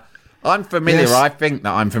Townmouse. Now, I'm familiar. Yes. I think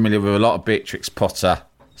that I'm familiar with a lot of Beatrix Potter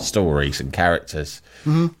stories and characters.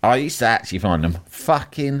 I used to actually find them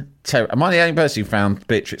fucking terrible. Am I the only person who found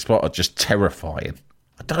Beatrix Potter just terrifying?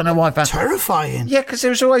 I don't know why I found terrifying. Yeah, because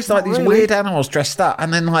there was always like these weird animals dressed up,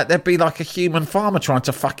 and then like there'd be like a human farmer trying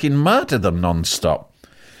to fucking murder them non-stop.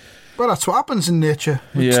 Well, that's what happens in nature.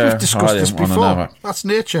 We've discussed this before. That's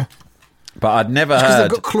nature. But I'd never heard... Because they've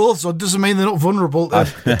got clothes on doesn't mean they're not vulnerable to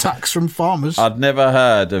attacks from farmers. I'd never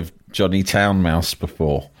heard of Johnny Townmouse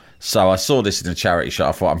before. So I saw this in a charity shop.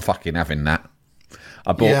 I thought, I'm fucking having that.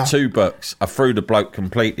 I bought 2 books. I threw the bloke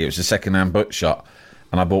completely. It was a second-hand bookshop.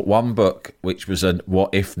 And I bought one book, which was a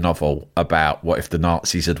what-if novel about what if the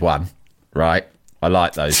Nazis had won, right? I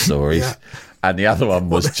like those stories. And the other one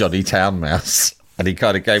was Johnny Townmouse. And he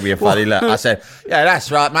kind of gave me a funny look. I said, yeah,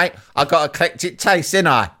 that's right, mate. I got eclectic taste, didn't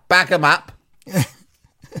I? Bag them up.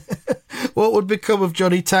 What would become of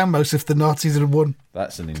Johnny Townmouse if the Nazis had won?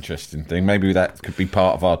 That's an interesting thing. Maybe that could be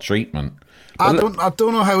part of our treatment. I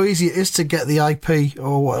don't know how easy it is to get the IP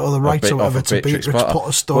or the rights or whatever to Beatrix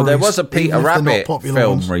Potter stories. Well, there was a Peter Rabbit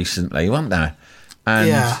film recently, wasn't there?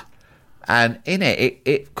 And in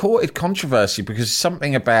it courted controversy because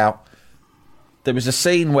something about... There was a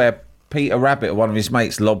scene where Peter Rabbit, one of his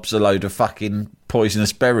mates, lobs a load of fucking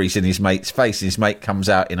poisonous berries in his mate's face, and his mate comes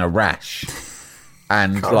out in a rash.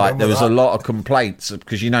 And like there was a lot of complaints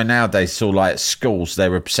because nowadays it's all like at schools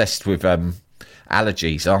they're obsessed with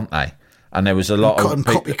allergies, aren't they? And there was a lot of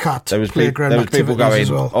copycat. There was people going,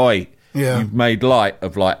 "Oi, you've made light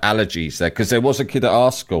of like allergies there," because there was a kid at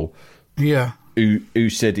our school, who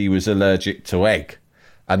said he was allergic to egg.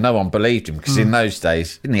 And no one believed him because in those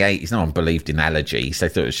days, in the 80s, no one believed in allergies. They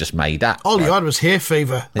thought it was just made up. All you had was hay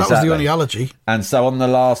fever. That was the only allergy. And so on the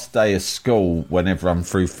last day of school, when everyone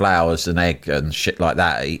threw flowers and egg and shit like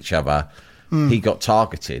that at each other, he got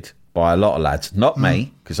targeted by a lot of lads. Not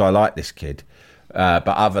me, because I like this kid. But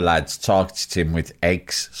other lads targeted him with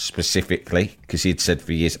eggs specifically because he'd said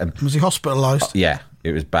for years. And was he hospitalised? Yeah,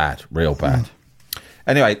 it was bad, real bad.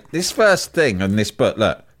 Anyway, this first thing in this book,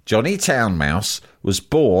 look, Johnny Townmouse was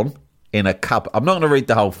born in a cupboard. I'm not going to read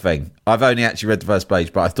the whole thing. I've only actually read the first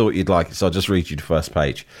page, but I thought you'd like it, so I'll just read you the first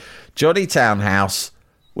page. Johnny Townhouse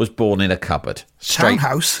was born in a cupboard.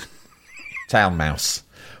 Townhouse. Town mouse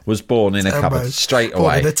was born in a cupboard straight Born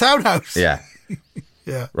away. in a townhouse. Yeah.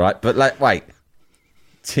 Yeah. Right, but wait.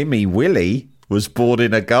 Timmy Willie was born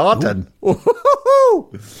in a garden.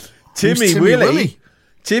 Timmy Willie?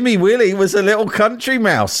 Timmy Willie was a little country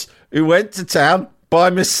mouse who went to town by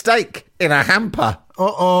mistake in a hamper.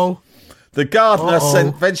 Uh-oh. The gardener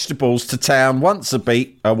sent vegetables to town once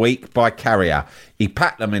a week by carrier. He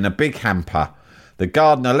packed them in a big hamper. The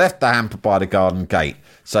gardener left the hamper by the garden gate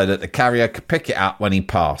so that the carrier could pick it up when he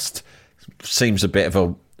passed. Seems a bit of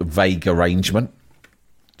a vague arrangement.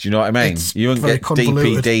 Do you know what I mean? It's you wouldn't very get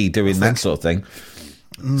convoluted, DPD doing that sort of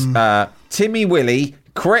thing. Timmy Willie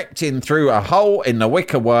crept in through a hole in the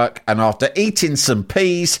wicker-work, and after eating some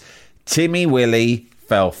peas, Timmy Willie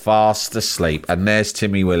fell fast asleep. And there's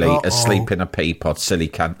Timmy Willie asleep in a pea pod, silly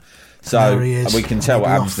cunt. So we can tell what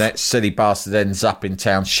happens next. Silly bastard ends up in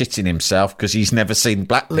town shitting himself because he's never seen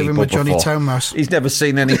black people Living with Johnny before. Townmouse. He's never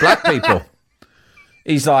seen any black people.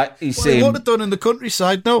 He's He seen... would have done in the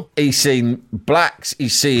countryside, no. He's seen blacks.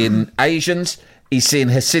 He's seen Asians. He's seen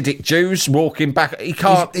Hasidic Jews walking back. He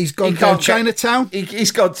can't. He's gone he down can't Chinatown.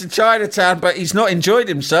 He's gone to Chinatown, but he's not enjoyed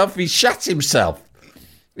himself. He's shat himself.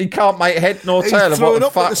 He can't make head nor He's tail of what throwing the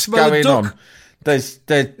up with the fuck's smell of going duck. on.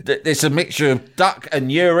 There's a mixture of duck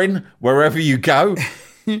and urine wherever you go.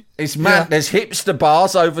 It's mad. Yeah. There's hipster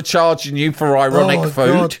bars overcharging you for ironic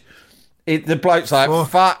food. God. The bloke's like,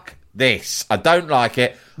 fuck this. I don't like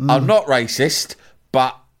it. I'm not racist,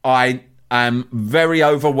 but I am very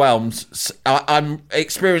overwhelmed. I'm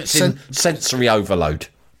experiencing sensory overload.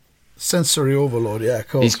 Sensory overload, yeah, of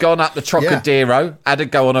course. He's gone up the Trocadero, had to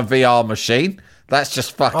go on a VR machine. That's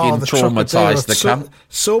just fucking the traumatised the Trocadero. cunt.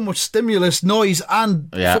 So much stimulus, noise, and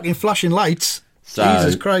fucking flashing lights. So,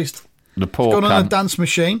 Jesus Christ. The poor He's gone on a cunt. dance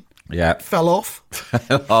machine. Yeah. Fell off.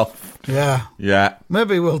 Off. Yeah. Yeah.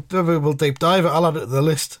 Maybe we'll deep dive it. I'll add it to the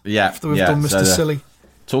list. Yeah. After we've done Mr. Silly.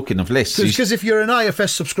 Talking of lists. Because if you're an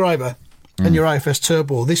IFS subscriber and you're IFS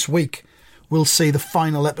Turbo, this week we'll see the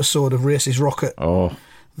final episode of Races Rocket. Oh.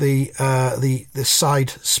 The side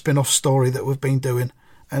spin-off story that we've been doing,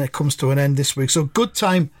 and it comes to an end this week. So good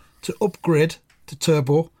time to upgrade to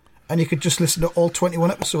Turbo, and you could just listen to all 21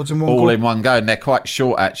 episodes in one go. All in one go, and they're quite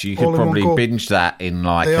short actually. You All could in one probably go. binge that in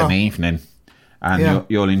like They an are. evening. And Yeah.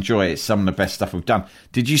 you'll enjoy it. It's some of the best stuff we've done.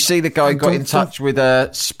 Did you see the guy who got in touch with a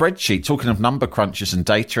spreadsheet? Talking of number crunchers and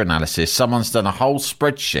data analysis, someone's done a whole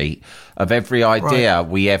spreadsheet of every idea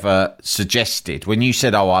we ever suggested. When you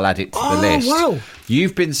said, I'll add it to the list. Wow.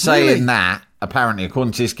 You've been saying Really? that, apparently,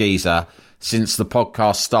 according to this geezer, since the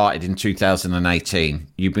podcast started in 2018.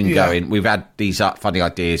 You've been going, we've had these funny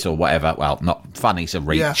ideas or whatever. Well, not funny's a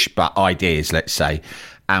reach, but ideas, let's say.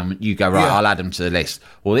 You go, right, I'll add them to the list.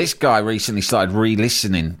 Well, this guy recently started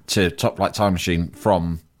re-listening to Top Flight Time Machine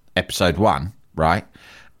from episode 1, right?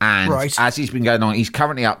 And as he's been going on, he's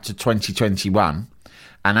currently up to 2021.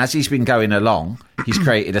 And as he's been going along, he's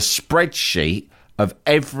created a spreadsheet of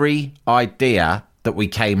every idea that we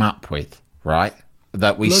came up with, right?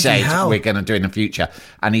 That we said we're going to do in the future.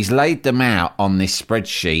 And he's laid them out on this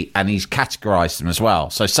spreadsheet and he's categorised them as well.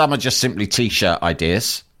 So some are just simply T-shirt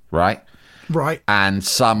ideas, right? Right. And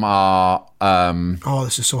some are...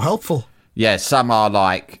 this is so helpful. Yeah, some are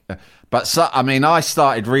like... But, I mean, I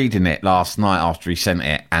started reading it last night after he sent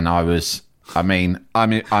it, and I was... I mean,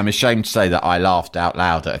 I'm ashamed to say that I laughed out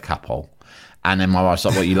loud at a couple. And then my wife's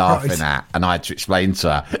like, what are you laughing at? And I had to explain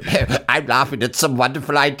to her, I'm laughing at some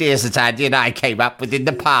wonderful ideas that Andy and I came up with in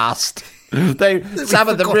the past. Some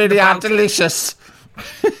of them really are delicious.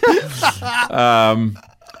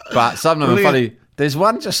 But some of them are funny. There's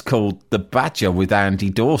one just called The Badger with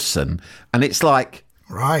Andy Dawson. And it's like...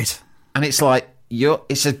 Right. And it's like...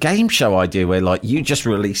 It's a game show idea where, like, you just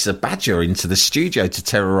release a badger into the studio to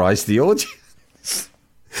terrorise the audience.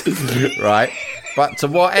 Right? But to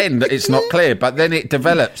what end, it's not clear. But then it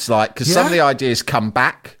develops, like... Because some of the ideas come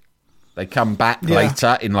back. They come back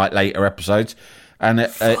later, in, like, later episodes. And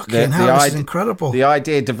this is incredible. The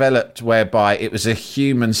idea developed whereby it was a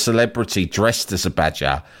human celebrity dressed as a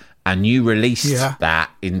badger... And you released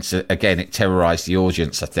that into, again, it terrorised the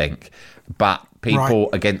audience, I think. But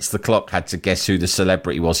people against the clock had to guess who the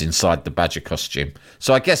celebrity was inside the badger costume.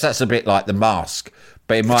 So I guess that's a bit like The Mask.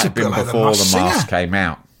 But it might have been before The Mask came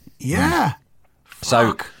out. Yeah.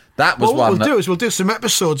 So that was one. What we'll do is we'll do some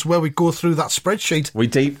episodes where we go through that spreadsheet. We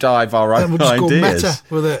deep dive our own and we'll just ideas. Go meta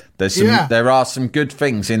with it. There are some good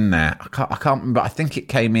things in there. I can't remember. I think it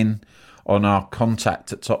came in on our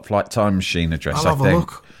contact at Top Flight Time Machine address, I'll have a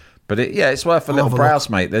look. But it's worth a little browse,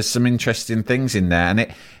 mate. There's some interesting things in there,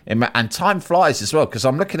 and time flies as well. Because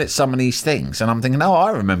I'm looking at some of these things, and I'm thinking,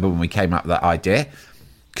 I remember when we came up with that idea.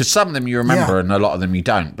 Because some of them you remember and a lot of them you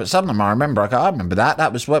don't. But some of them I remember. I remember that.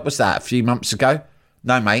 What was that, a few months ago?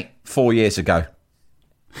 No, mate, 4 years ago.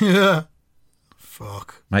 Yeah.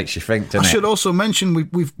 Fuck. Makes you think, doesn't I it? should also mention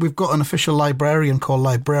we've got an official librarian called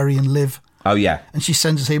Librarian Liv. Oh, yeah. And she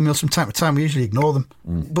sends us emails from time to time. We usually ignore them,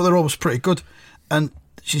 but they're always pretty good. And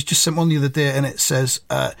she's just sent one the other day, and it says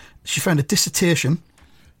she found a dissertation,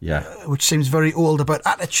 which seems very old, about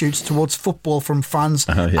attitudes towards football from fans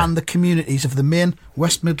and the communities of the main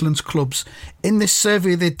West Midlands clubs. In this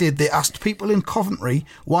survey they asked people in Coventry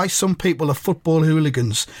why some people are football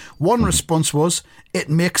hooligans. One response was, it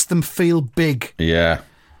makes them feel big. Yeah.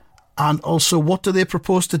 And also, what do they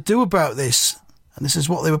propose to do about this? And this is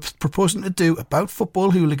what they were proposing to do about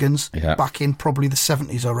football hooligans back in probably the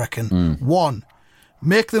 70s, I reckon. 1,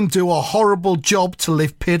 make them do a horrible job till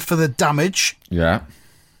they've paid for the damage. Yeah.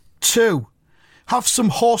 2, have some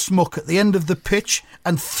horse muck at the end of the pitch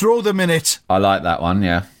and throw them in it. I like that one,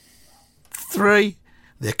 yeah. 3,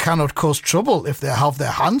 they cannot cause trouble if they have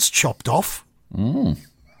their hands chopped off. There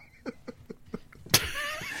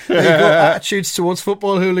you go, attitudes towards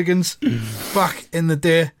football hooligans back in the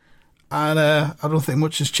day. And I don't think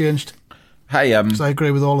much has changed. Hey, So I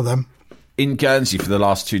agree with all of them. in Guernsey for the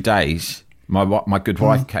last 2 days, my good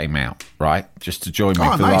wife came out, right, just to join me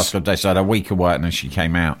for the last couple of days. So I had a week of work and then she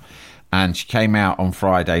came out. And she came out on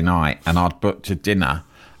Friday night and I'd booked a dinner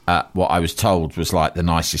at what I was told was like the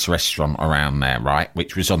nicest restaurant around there, right,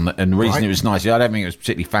 which was on the... And the reason it was nice, I don't think it was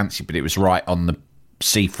particularly fancy, but it was right on the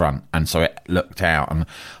seafront, and so it looked out. And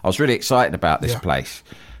I was really excited about this place.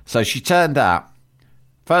 So she turned up.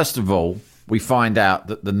 First of all, we find out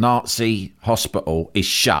that the Nazi hospital is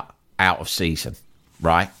shut out of season,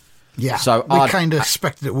 right? Yeah, so we kind of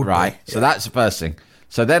expected it would be. Right, so that's the first thing.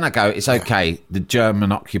 So then I go, it's okay, the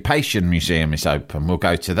German Occupation Museum is open, we'll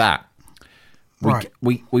go to that.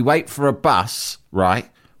 We wait for a bus, right,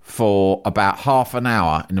 for about half an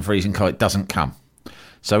hour in the freezing cold, it doesn't come.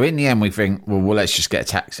 So in the end we think, well, let's just get a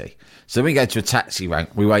taxi. So we go to a taxi rank,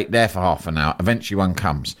 we wait there for half an hour, eventually one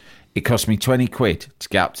comes. It cost me 20 quid to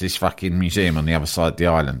get up to this fucking museum on the other side of the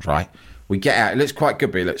island, right? We get out, it looks quite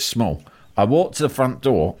good, but it looks small. I walk to the front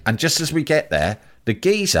door, and just as we get there, the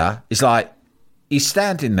geezer is like, he's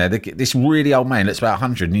standing there, this really old man, looks about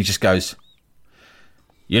 100, and he just goes,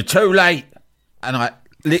 "You're too late." And I,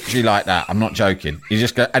 literally like that, I'm not joking. He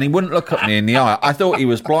just go, and he wouldn't look at me in the eye. I thought he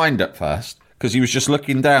was blind at first, because he was just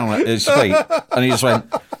looking down at his feet, and he just went,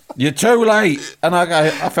 "You're too late." And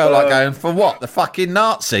I felt like going, for what? The fucking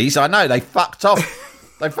Nazis? I know, they fucked off.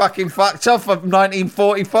 They fucking fucked off of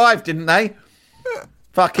 1945, didn't they?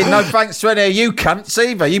 Fucking no thanks to any of you cunts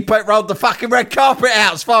either. You rolled the fucking red carpet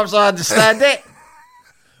out, as far as I understand it.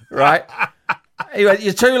 Right? He went,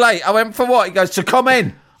 "You're too late." I went, "For what?" He goes, "To come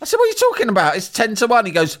in." I said, "What are you talking about? It's 10 to 1.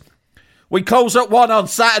 He goes, "We close at 1 on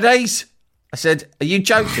Saturdays." I said, "Are you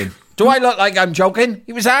joking?" Do I look like I'm joking?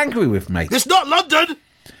 He was angry with me. It's not London.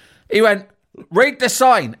 He went, "Read the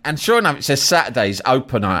sign." And sure enough, it says Saturdays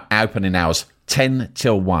opening hours 10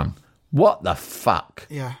 till 1. What the fuck?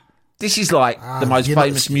 Yeah. This is like the most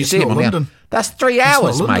famous museum on the London. That's 3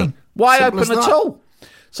 hours, mate. Why Simple open as at that. all?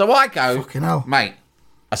 So I go, Fucking hell. mate,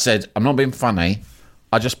 I said, I'm not being funny.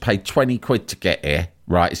 I just paid 20 quid to get here,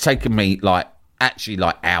 right? It's taken me actually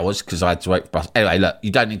hours because I had to wait for bus. Anyway, look, you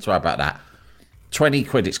don't need to worry about that. 20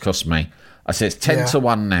 quid it's cost me. I said, it's 10 to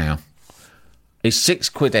 1 now. It's 6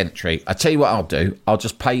 quid entry. I tell you what I'll do. I'll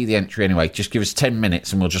just pay you the entry anyway. Just give us 10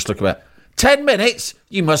 minutes and we'll just look at it. 10 minutes?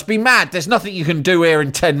 You must be mad. There's nothing you can do here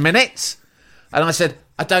in 10 minutes. And I said,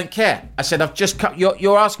 I don't care. I said, I've just cut.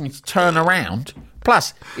 You're asking me to turn around.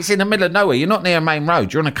 Plus, it's in the middle of nowhere. You're not near a main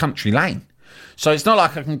road. You're on a country lane. So it's not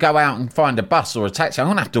like I can go out and find a bus or a taxi. I'm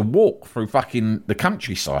going to have to walk through fucking the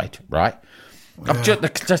countryside, right? Yeah. I've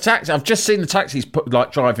just seen the taxis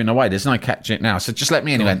driving away. There's no catching it now. So just let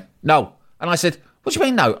me in. He went, "No." And I said, "What do you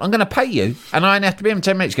mean, no? I'm going to pay you. And I only have to be in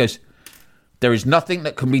 10 minutes. He goes, "There is nothing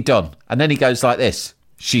that can be done." And then he goes like this.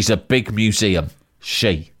 "She's a big museum.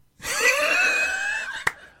 She."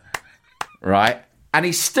 Right? And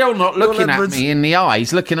he's still not looking at me in the eye.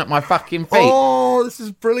 He's looking at my fucking feet. Oh, this is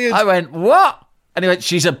brilliant. I went, "What?" And he went,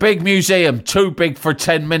 "She's a big museum. Too big for a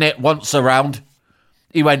 10-minute once around."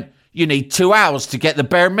 He went, "You need 2 hours to get the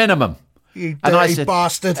bare minimum." You And I dirty said,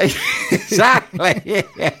 bastard. Exactly.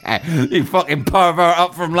 Yeah. You fucking pervert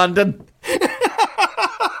up from London.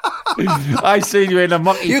 I seen you in a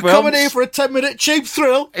monkey You films. coming here for a 10-minute cheap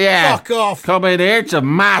thrill? Yeah. Fuck off. Coming here to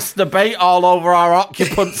masturbate all over our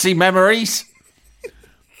occupancy memories.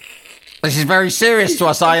 This is very serious to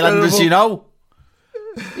us islanders, you know.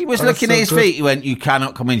 He was looking so at his good. feet. He went, "You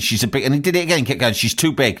cannot come in. She's a big..." And he did it again. Kept going, "She's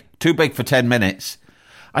too big. Too big for 10 minutes.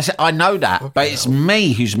 I said, I know that, but it's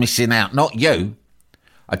me who's missing out, not you.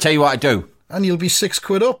 I tell you what I do. And you'll be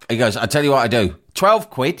 £6 up. He goes, I tell you what I do. 12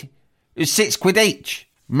 quid is £6 each.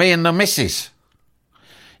 Me and the missus.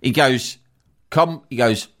 He goes, come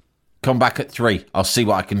back at 3. I'll see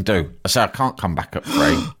what I can do. I said, I can't come back at 3.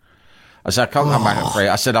 I said, I can't come back at 3.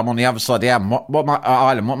 I said, I'm on the other side of the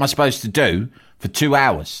island. What am I supposed to do for 2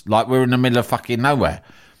 hours? Like we're in the middle of fucking nowhere.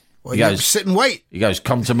 Well, he goes, sit and wait. He goes,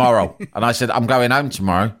 come tomorrow. And I said, I'm going home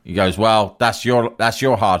tomorrow. He goes, well, that's your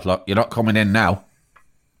hard luck. You're not coming in now.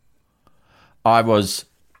 I'll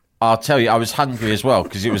tell you, I was hungry as well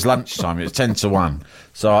because it was lunchtime. It was 10 to 1.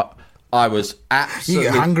 So I was absolutely...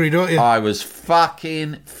 You get hungry, don't you? I was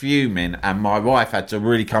fucking fuming and my wife had to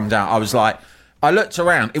really come down. I was like... I looked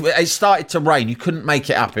around. It started to rain. You couldn't make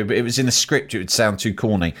it up. It was in a script. It would sound too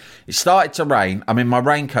corny. It started to rain. I'm in my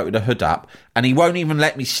raincoat with a hood up, and he won't even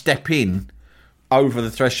let me step in over the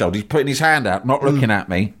threshold. He's putting his hand out, not looking at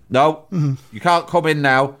me. No, you can't come in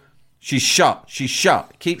now. She's shut. She's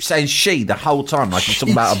shut. Keeps saying she the whole time, like he's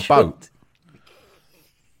talking about a boat.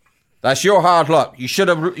 That's your hard luck. You should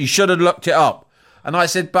have looked it up. And I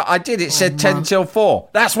said, but I did. It said 10 till 4.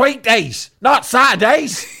 That's weekdays, not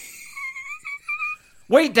Saturdays.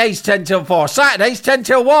 Weekdays 10 till 4. Saturdays 10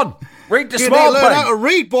 till 1. Read the small print. Learn how to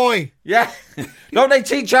read, boy. Yeah. Don't they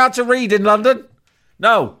teach you how to read in London?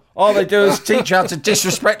 No. All they do is teach you how to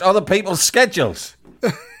disrespect other people's schedules.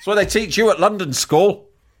 That's what they teach you at London school.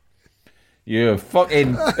 You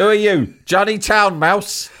fucking... Who are you? Johnny Town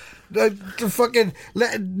Mouse? The fucking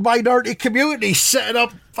minority community setting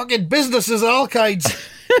up fucking businesses of all kinds.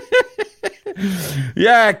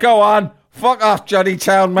 Yeah, go on. Fuck off, Johnny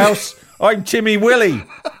Town Mouse. I'm Timmy Willie,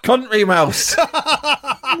 country mouse.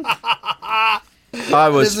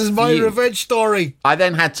 This is my revenge story. I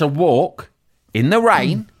then had to walk in the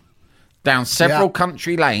rain down several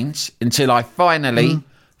country lanes until I finally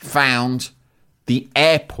found the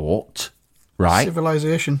airport, right?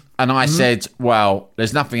 Civilization. And I said, well,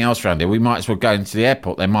 there's nothing else around here. We might as well go into the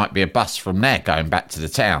airport. There might be a bus from there going back to the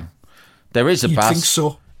town. There is a bus. You think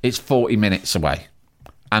so? It's 40 minutes away.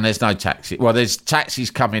 And there's no taxi. Well, there's taxis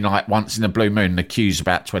coming like once in a blue moon. The queue's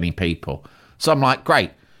about 20 people. So I'm like,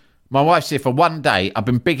 great. My wife's here for one day. I've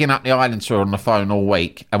been bigging up the island to her on the phone all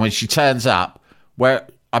week. And when she turns up, where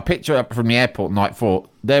I picked her up from the airport night 4,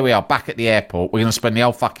 there we are back at the airport. We're going to spend the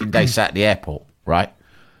whole fucking day sat at the airport, right?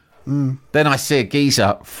 Then I see a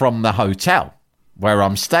geezer from the hotel where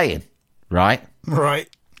I'm staying, right? Right.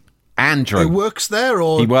 Andrew. He works there,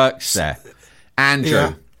 or...? He works there. Andrew.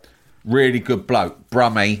 Yeah. Really good bloke,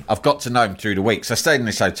 Brummy. I've got to know him through the week. So I stayed in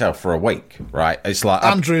this hotel for a week, right? It's like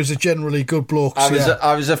Andrew's a generally good bloke.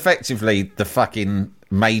 I was effectively the fucking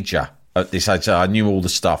major at this hotel. I knew all the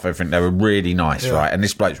stuff, everything. They were really nice, right? And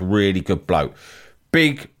this bloke's a really good bloke.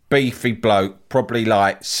 Big, beefy bloke, probably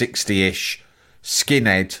like 60-ish,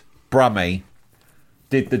 skinhead, Brummy.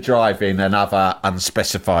 Did the driving and other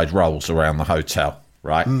unspecified roles around the hotel,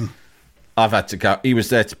 right? I've had to go. He was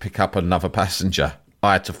there to pick up another passenger.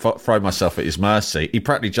 I had to throw myself at his mercy. He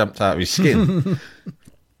practically jumped out of his skin.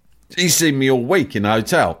 He's seen me all week in the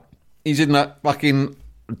hotel. He's in that fucking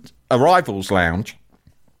arrivals lounge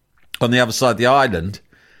on the other side of the island,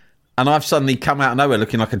 and I've suddenly come out of nowhere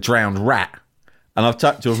looking like a drowned rat. And I've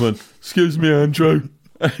tapped to him and, excuse me, Andrew.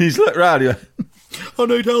 And he's looked round, he went, I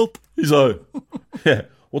need help. He's like, yeah,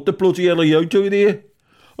 what the bloody hell are you doing here?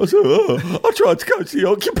 I said, I tried to go to the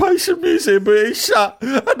Occupation Museum, but it's shut,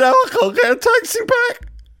 and now I can't get a taxi back.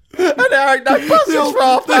 And there ain't no buses for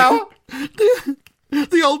half an hour.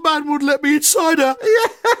 The old man wouldn't let me inside her.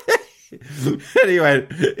 Anyway,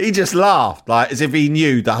 he just laughed, like as if he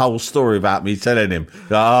knew the whole story about me telling him. We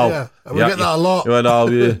get that a lot. He went,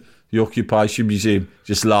 yeah, the Occupation Museum.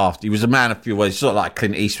 Just laughed. He was a man of few words, sort of like a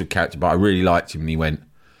Clint Eastwood character, but I really liked him. And he went,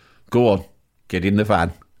 go on, get in the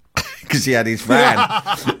van. Because he had his van.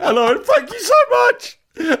 And I went, thank you so much.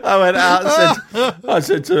 I went out and I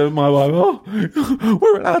said to my wife,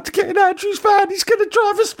 we're allowed to get in Andrew's van. He's going to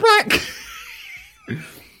drive us back.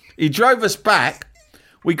 He drove us back.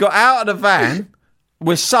 We got out of the van.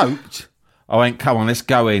 We're soaked. I went, come on, let's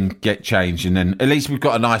go in, get changed. And then at least we've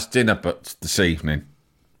got a nice dinner booked this evening.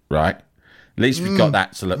 Right? At least we've got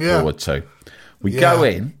that to look forward to. We go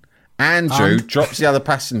in. Andrew drops the other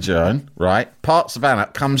passenger in, right? Parks the van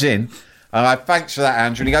up, comes in. And I thanks for that,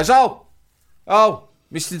 Andrew. And he goes, oh,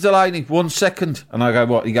 Mr. Delaney, 1 second. And I go,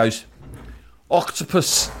 what? He goes,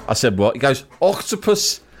 octopus. I said, what? He goes,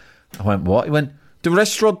 octopus. I went, what? He went, the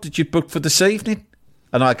restaurant did you book for this evening?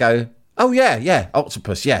 And I go, oh, yeah,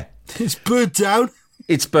 octopus, yeah. It's burned down.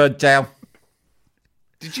 It's burned down.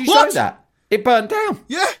 Did you say that? It burned down.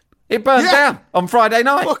 Yeah. It burned down on Friday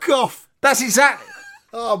night. Fuck off. That's exactly...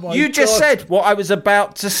 Oh my You just God. said what I was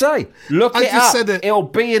about to say. Look I it just up. said it. It'll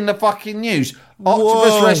be in the fucking news.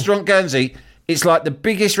 Octopus Whoa. Restaurant Guernsey. It's like the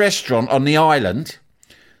biggest restaurant on the island.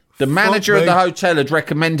 The manager of me. the hotel had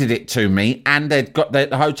recommended it to me, and they'd got the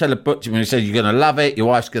hotel had booked it and said, "You're going to love it. Your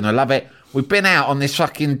wife's going to love it." We've been out on this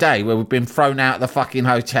fucking day where we've been thrown out of the fucking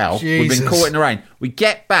hotel. We've Jesus. been caught in the rain. We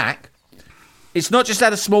get back. It's not just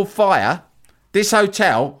had a small fire. This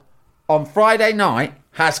hotel on Friday night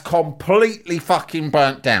has completely fucking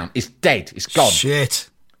burnt down. It's dead. It's gone. Shit.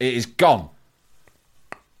 It is gone.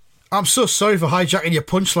 I'm so sorry for hijacking your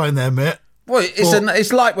punchline there, mate. Well,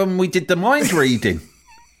 it's like when we did the mind reading.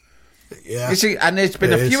 Yeah. You see, and there's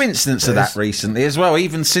been It a few is. instances It of that is. recently as well.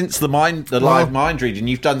 Even since the live mind reading,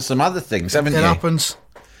 you've done some other things, haven't It you? happens.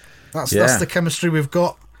 That's Yeah. the chemistry we've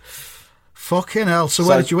got. Fucking hell. So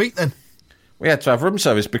where did you eat then? We had to have room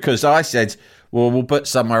service because I said, "Well, we'll put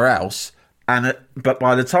somewhere else." But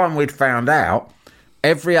by the time we'd found out,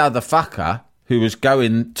 every other fucker who was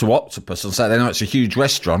going to Octopus on Saturday night, it's a huge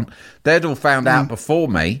restaurant, they'd all found out before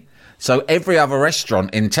me. So every other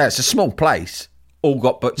restaurant in town, it's a small place, all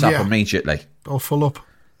got booked up Yeah. immediately. All full up.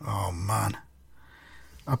 Oh, man.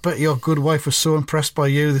 I bet your good wife was so impressed by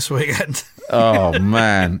you this weekend. Oh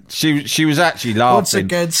man, she was actually laughing. Once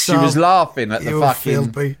again, she was Sam, laughing at the you were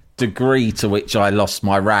fucking filthy. degree to which I lost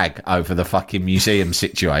my rag over the fucking museum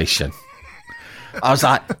situation. I was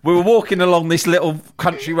like, we were walking along this little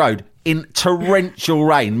country road in torrential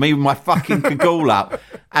rain, me with my fucking cagoule up,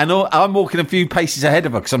 and I'm walking a few paces ahead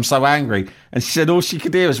of her because I'm so angry. And she said all she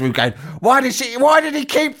could hear was we were going, why did he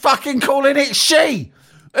keep fucking calling it she?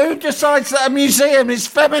 Who decides that a museum is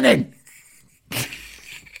feminine?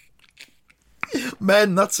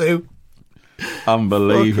 Men, that's who. Fucking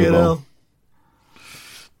Unbelievable. hell.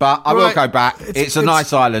 But I will Right. go back. It's a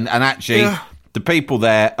nice island, and actually, Yeah. the people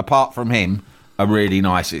there, apart from him, are really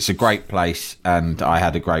nice. It's a great place, and I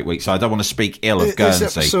had a great week. So I don't want to speak ill of Guernsey.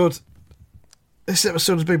 This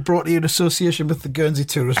episode has been brought to you in association with the Guernsey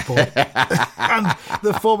Tourist Board and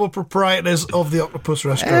the former proprietors of the Octopus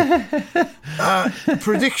Restaurant.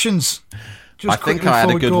 Predictions. Just I think quickly I had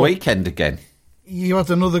before a we good go. weekend again. You had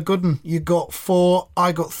another good one. You got 4.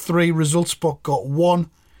 I got 3. Result Spot got 1.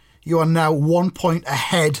 You are now 1 point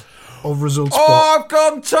ahead of Result Spot. Oh, I've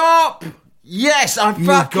gone top! Yes, I You've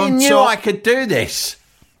fucking gone knew top. I could do this.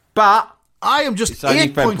 But I am just It's only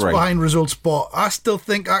 8 points February. behind Result Spot. I still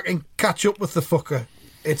think I can catch up with the fucker.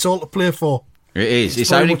 It's all to play for. it is. It's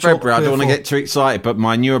very only much all to February. I play don't want to for. get too excited, but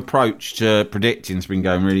my new approach to predicting's been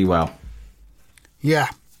going really well. Yeah,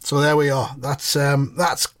 so there we are. That's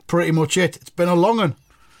pretty much it. It's been a long one.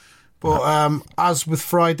 But as with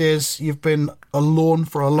Fridays, you've been alone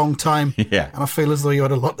for a long time. Yeah. And I feel as though you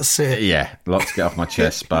had a lot to say. Yeah, lots to get off my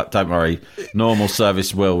chest, but don't worry, normal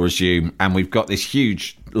service will resume, and we've got this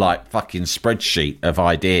huge, like, fucking spreadsheet of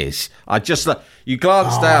ideas. I just, you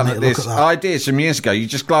glance Oh, down I at need to look this, at that. ideas from years ago, you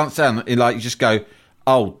just glance down, and, like, you just go,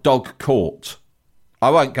 oh, dog caught. I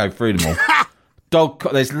won't go through them all.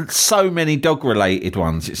 There's so many dog-related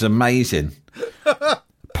ones, it's amazing.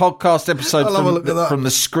 Podcast episode I'll have a look at that. from the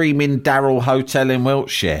Screaming Darrell Hotel in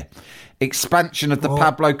Wiltshire. Expansion of the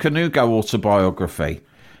Pablo Canugo autobiography.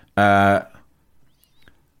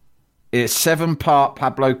 It's 7-part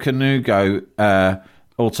Pablo Canugo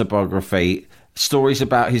autobiography. Stories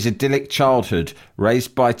about his idyllic childhood,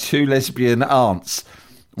 raised by 2 lesbian aunts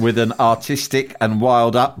with an artistic and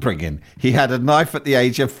wild upbringing. He had a knife at the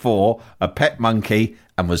age of 4, a pet monkey,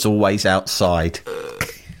 and was always outside.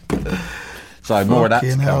 So more of that to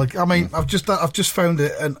Fucking hell. come. I mean, I've just found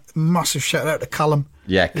it, a massive shout out to Callum.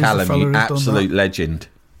 Yeah, He's the Callum, fella you who's done absolute that. legend.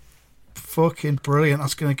 Fucking brilliant.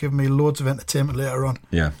 That's going to give me loads of entertainment later on.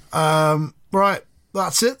 Yeah. Right,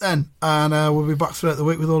 that's it then. And we'll be back throughout the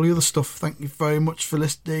week with all the other stuff. Thank you very much for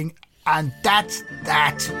listening. And that's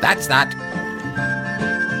that. That's that.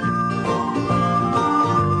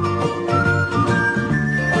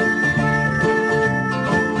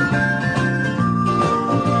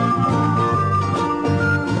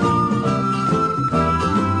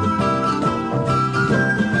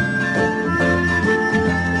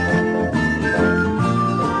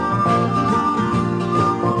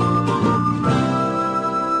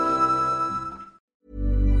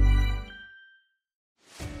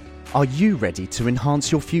 Are you ready to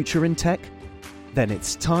enhance your future in tech? Then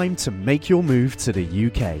it's time to make your move to the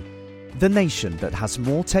UK, the nation that has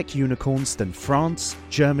more tech unicorns than France,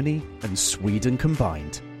 Germany, and Sweden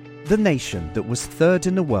combined. The nation that was third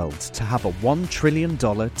in the world to have a $1 trillion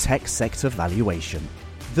tech sector valuation.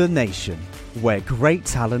 The nation where great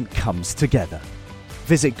talent comes together.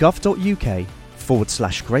 Visit gov.uk/great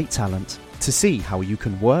talent to see how you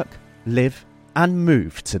can work, live, and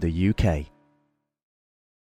move to the UK.